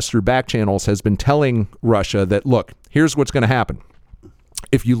the U.S. through back channels has been telling Russia that, look, here's what's going to happen.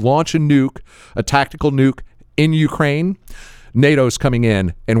 If you launch a tactical nuke in Ukraine, NATO's coming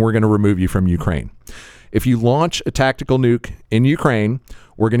in and we're going to remove you from Ukraine. If you launch a tactical nuke in Ukraine,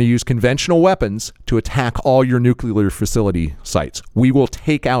 we're going to use conventional weapons to attack all your nuclear facility sites. We will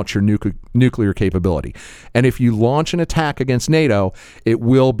take out your nuclear capability. And if you launch an attack against NATO, it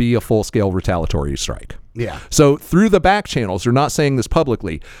will be a full-scale retaliatory strike. Yeah. So through the back channels, they're not saying this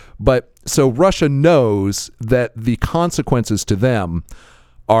publicly, but so Russia knows that the consequences to them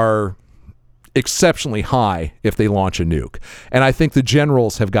are exceptionally high if they launch a nuke. And I think the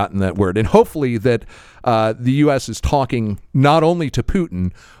generals have gotten that word. And hopefully that the U.S. is talking not only to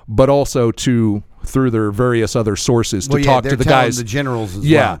Putin, but also through their various other sources to talk to the guys. The generals as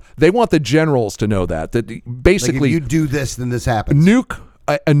well. well. They want the generals to know that basically, like if you do this, then this happens.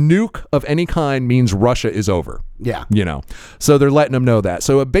 A nuke of any kind means Russia is over. Yeah. So they're letting them know that.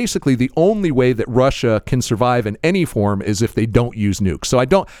 So basically the only way that Russia can survive in any form is if they don't use nukes. So I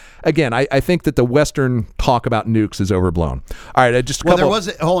think that the Western talk about nukes is overblown. All right.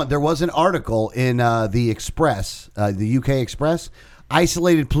 There was an article in the Express, the UK Express,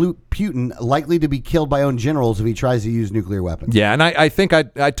 isolated Putin likely to be killed by own generals if he tries to use nuclear weapons. Yeah, and I think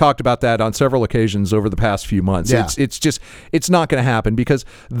I talked about that on several occasions over the past few months. Yeah. It's not going to happen because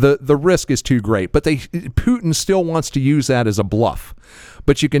the risk is too great. But Putin still wants to use that as a bluff.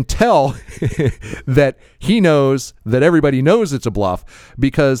 But you can tell that he knows that everybody knows it's a bluff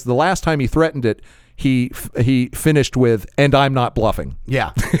because the last time he threatened it, he finished with, "And I'm not bluffing."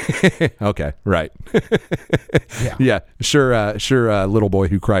 Yeah. Okay, right. Yeah. Yeah, sure, little boy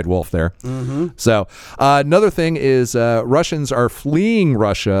who cried wolf there. Mm-hmm. So another thing is Russians are fleeing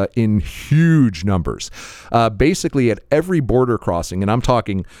Russia in huge numbers, basically at every border crossing, and I'm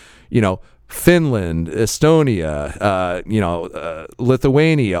talking, Finland, Estonia,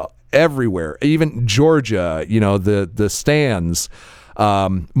 Lithuania, everywhere, even Georgia, the stands,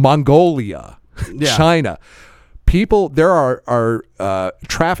 Mongolia. Yeah. China. There are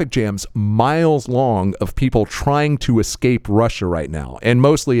traffic jams miles long of people trying to escape Russia right now. And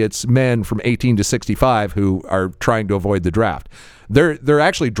mostly it's men from 18 to 65 who are trying to avoid the draft. They're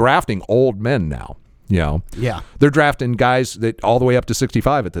actually drafting old men now. Yeah. They're drafting guys that all the way up to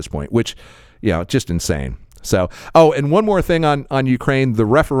 65 at this point, which, just insane. So, and one more thing on Ukraine, the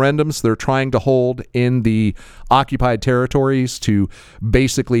referendums they're trying to hold in the occupied territories to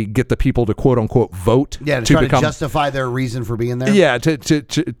basically get the people to quote unquote vote. Yeah, to justify their reason for being there. Yeah,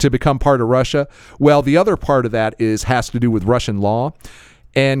 to become part of Russia. Well, the other part of that has to do with Russian law,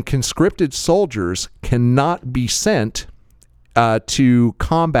 and conscripted soldiers cannot be sent to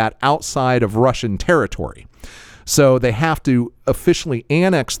combat outside of Russian territory. So they have to officially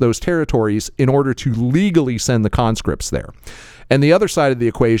annex those territories in order to legally send the conscripts there. And the other side of the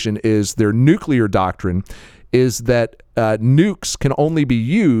equation is their nuclear doctrine is that nukes can only be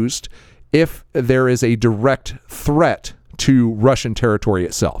used if there is a direct threat to Russian territory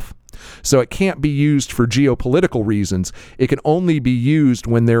itself. So it can't be used for geopolitical reasons. It can only be used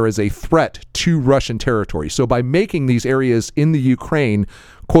when there is a threat to Russian territory. So by making these areas in the Ukraine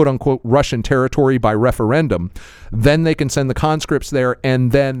quote unquote Russian territory by referendum, then they can send the conscripts there,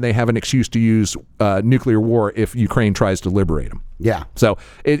 and then they have an excuse to use nuclear war if Ukraine tries to liberate them. Yeah. So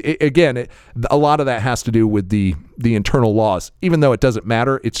a lot of that has to do with the internal laws, even though it doesn't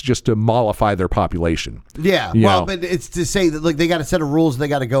matter. It's just to mollify their population. Yeah. But it's to say that they got a set of rules they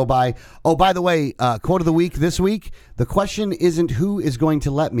got to go by. Oh, by the way, quote of the week this week: the question isn't who is going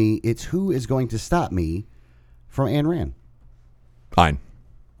to let me, it's who is going to stop me. From Ayn Rand.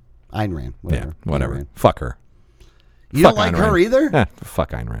 Ayn Rand. Whatever. Yeah, whatever. Ayn Rand. Fuck her. You don't like her either?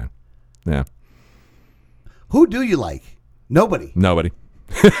 Fuck Ayn Rand. Yeah. Who do you like? Nobody.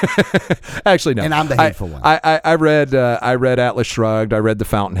 Actually, no. And I'm the hateful one. I read Atlas Shrugged. I read The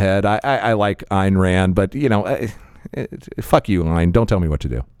Fountainhead. I like Ayn Rand, but fuck you, Ayn. Don't tell me what to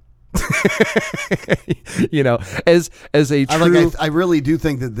do. As a true, I really do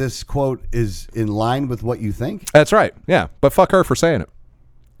think that this quote is in line with what you think. That's right. Yeah, but fuck her for saying it.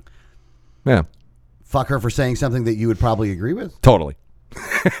 Yeah. Fuck her for saying something that you would probably agree with. Totally.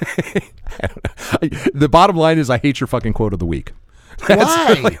 The bottom line is I hate your fucking quote of the week. That's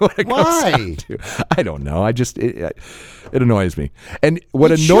Why? really what it comes Why? down to. I don't know. It annoys me. And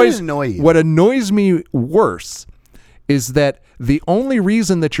It should annoy you. What annoys me worse is that the only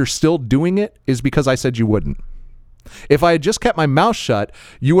reason that you're still doing it is because I said you wouldn't. If I had just kept my mouth shut,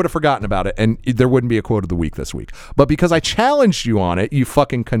 you would have forgotten about it, and there wouldn't be a quote of the week this week. But because I challenged you on it, you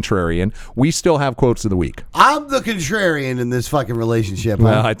fucking contrarian, we still have quotes of the week. I'm the contrarian in this fucking relationship.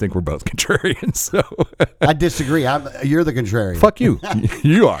 Well, I think we're both contrarians. So I disagree. You're the contrarian. Fuck you.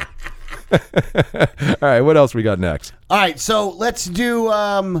 You are. All right, what else we got next? All right, so let's do.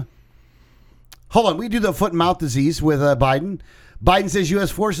 Hold on, we do the foot and mouth disease with Biden. Biden says U.S.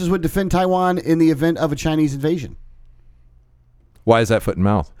 forces would defend Taiwan in the event of a Chinese invasion. Why is that foot and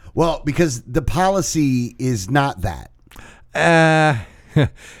mouth? Well, because the policy is not that.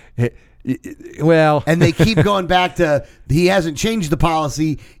 Well, and they keep going back to he hasn't changed the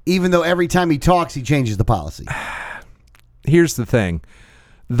policy, even though every time he talks, he changes the policy. Here's the thing.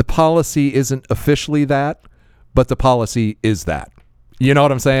 The policy isn't officially that, but the policy is that. You know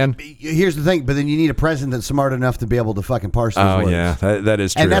what I'm saying? Here's the thing, but then you need a president that's smart enough to be able to fucking parse those words. Oh, yeah, that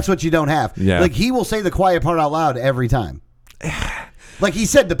is true. And that's what you don't have. Yeah. Like, he will say the quiet part out loud every time. Like he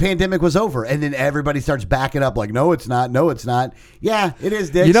said, the pandemic was over, and then everybody starts backing up like, no, it's not. No, it's not. Yeah, it is,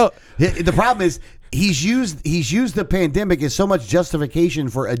 Dix. The problem is he's used the pandemic as so much justification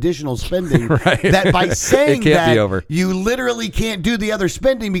for additional spending right. that by saying it can't that, be over. You literally can't do the other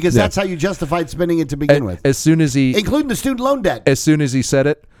spending because that's how you justified spending it to begin with. As soon as he... Including the student loan debt. As soon as he said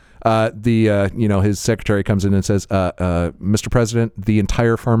it, his secretary comes in and says, Mr. President, the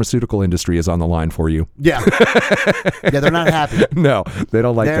entire pharmaceutical industry is on the line for you. Yeah. Yeah, they're not happy. No, they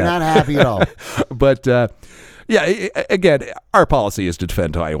don't like that. They're not happy at all. But again, our policy is to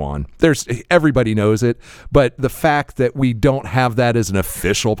defend Taiwan. Everybody knows it, but the fact that we don't have that as an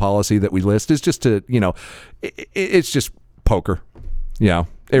official policy that we list is just it's just poker. Yeah,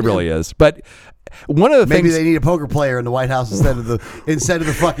 it really is. But one of the maybe things, they need a poker player in the White House instead of the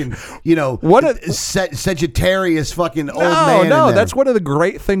fucking Sagittarius fucking old man. No, that's one of the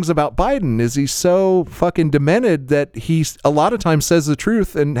great things about Biden is he's so fucking demented that he a lot of times says the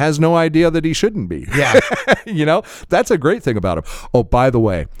truth and has no idea that he shouldn't be. Yeah, that's a great thing about him. Oh, by the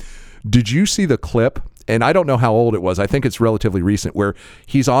way, did you see the clip? And I don't know how old it was. I think it's relatively recent, where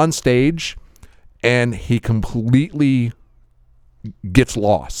he's on stage and he completely gets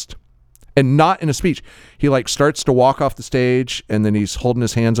lost. And not in a speech. He starts to walk off the stage, and then he's holding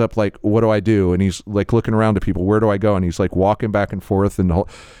his hands up like, what do I do? And he's looking around to people, where do I go? And he's walking back and forth, and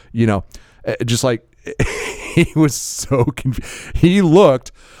just he was so confused. He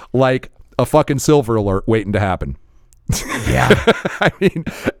looked like a fucking Silver Alert waiting to happen. Yeah. I mean,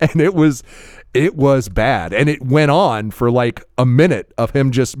 and it was bad. And it went on for a minute of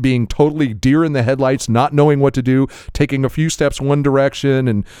him just being totally deer in the headlights, not knowing what to do, taking a few steps one direction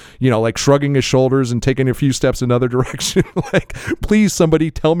and, shrugging his shoulders and taking a few steps another direction. Please,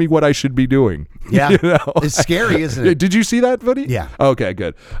 somebody tell me what I should be doing. Yeah. It's scary, isn't it? Did you see that, buddy? Yeah. Okay,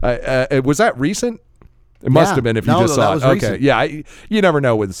 good. Was that recent? It must have been if you just saw it. Okay, yeah, you never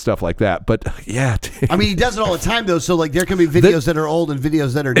know with stuff like that, but yeah. I mean, he does it all the time though. So there can be videos that are old and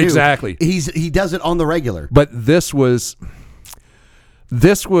videos that are new. Exactly. He does it on the regular. But this was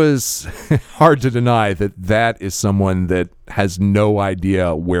hard to deny that is someone that has no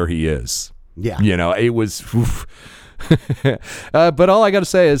idea where he is. Yeah. It was. But all I got to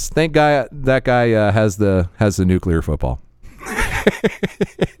say is, thank God that guy has the nuclear football.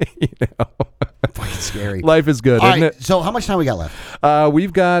 Fucking scary. Life is good, isn't it? So how much time we got left?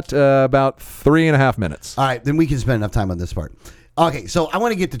 We've got about 3.5 minutes. All right, then we can spend enough time on this part. Okay, so I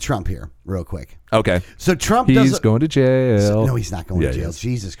want to get to Trump here real quick. Okay. So Trump he's going to jail. No, he's not going to jail.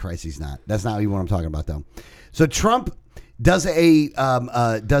 Jesus Christ, he's not. That's not what I'm talking about, though. So Trump does a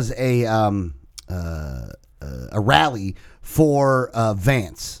rally for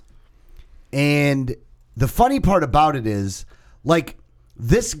Vance, and the funny part about it is,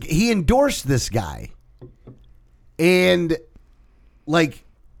 he endorsed this guy, and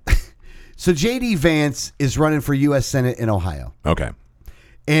so J.D. Vance is running for U.S. Senate in Ohio. Okay.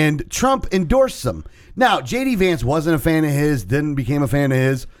 And Trump endorsed him. Now, J.D. Vance wasn't a fan of his, then became a fan of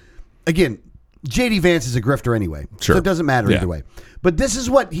his. Again, J.D. Vance is a grifter anyway. Sure. So it doesn't matter either way. But this is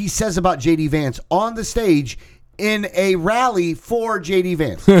what he says about J.D. Vance on the stage in a rally for J.D.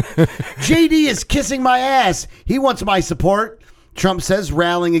 Vance. J.D. is kissing my ass. He wants my support. Trump says,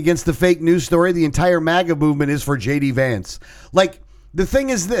 rallying against the fake news story. The entire MAGA movement is for J.D. Vance. The thing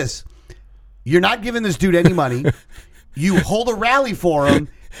is this. You're not giving this dude any money. You hold a rally for him.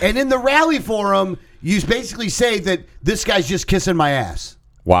 And in the rally for him, you basically say that this guy's just kissing my ass.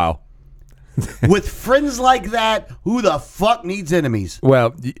 Wow. With friends like that, who the fuck needs enemies?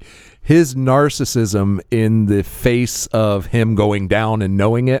 Well, his narcissism in the face of him going down and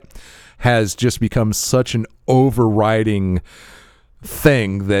knowing it has just become such an overriding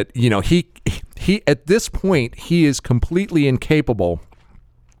thing that, he at this point, he is completely incapable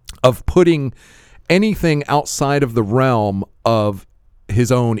of putting anything outside of the realm of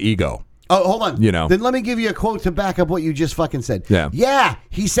his own ego. Oh, hold on. You know. Then let me give you a quote to back up what you just fucking said. Yeah. Yeah,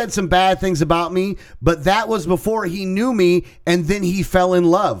 he said some bad things about me, but that was before he knew me, and then he fell in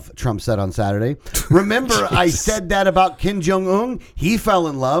love, Trump said on Saturday. Remember, I said that about Kim Jong-un? He fell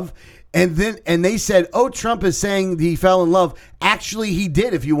in love. And they said, oh, Trump is saying he fell in love. Actually, he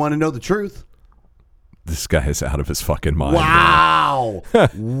did, if you want to know the truth. This guy is out of his fucking mind. Wow.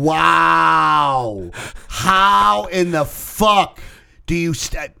 Wow. How in the fuck do you...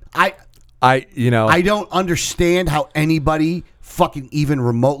 I don't understand how anybody fucking even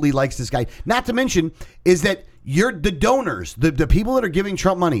remotely likes this guy. Not to mention is that you're the donors, the people that are giving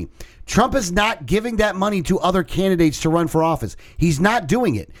Trump money. Trump is not giving that money to other candidates to run for office. He's not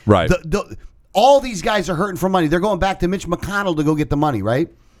doing it. Right. All these guys are hurting for money. They're going back to Mitch McConnell to go get the money, right?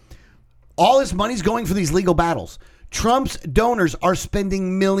 All this money's going for these legal battles. Trump's donors are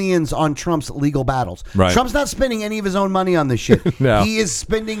spending millions on Trump's legal battles. Right. Trump's not spending any of his own money on this shit. No. He is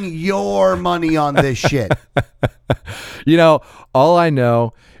spending your money on this shit. All I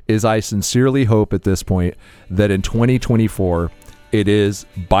know is I sincerely hope at this point that in 2024 it is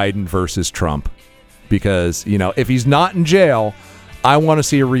Biden versus Trump. Because, if he's not in jail, I want to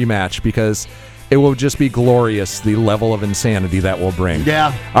see a rematch because it will just be glorious, the level of insanity that will bring.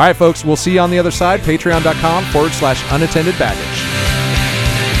 Yeah. All right, folks, we'll see you on the other side. Patreon.com/unattended baggage.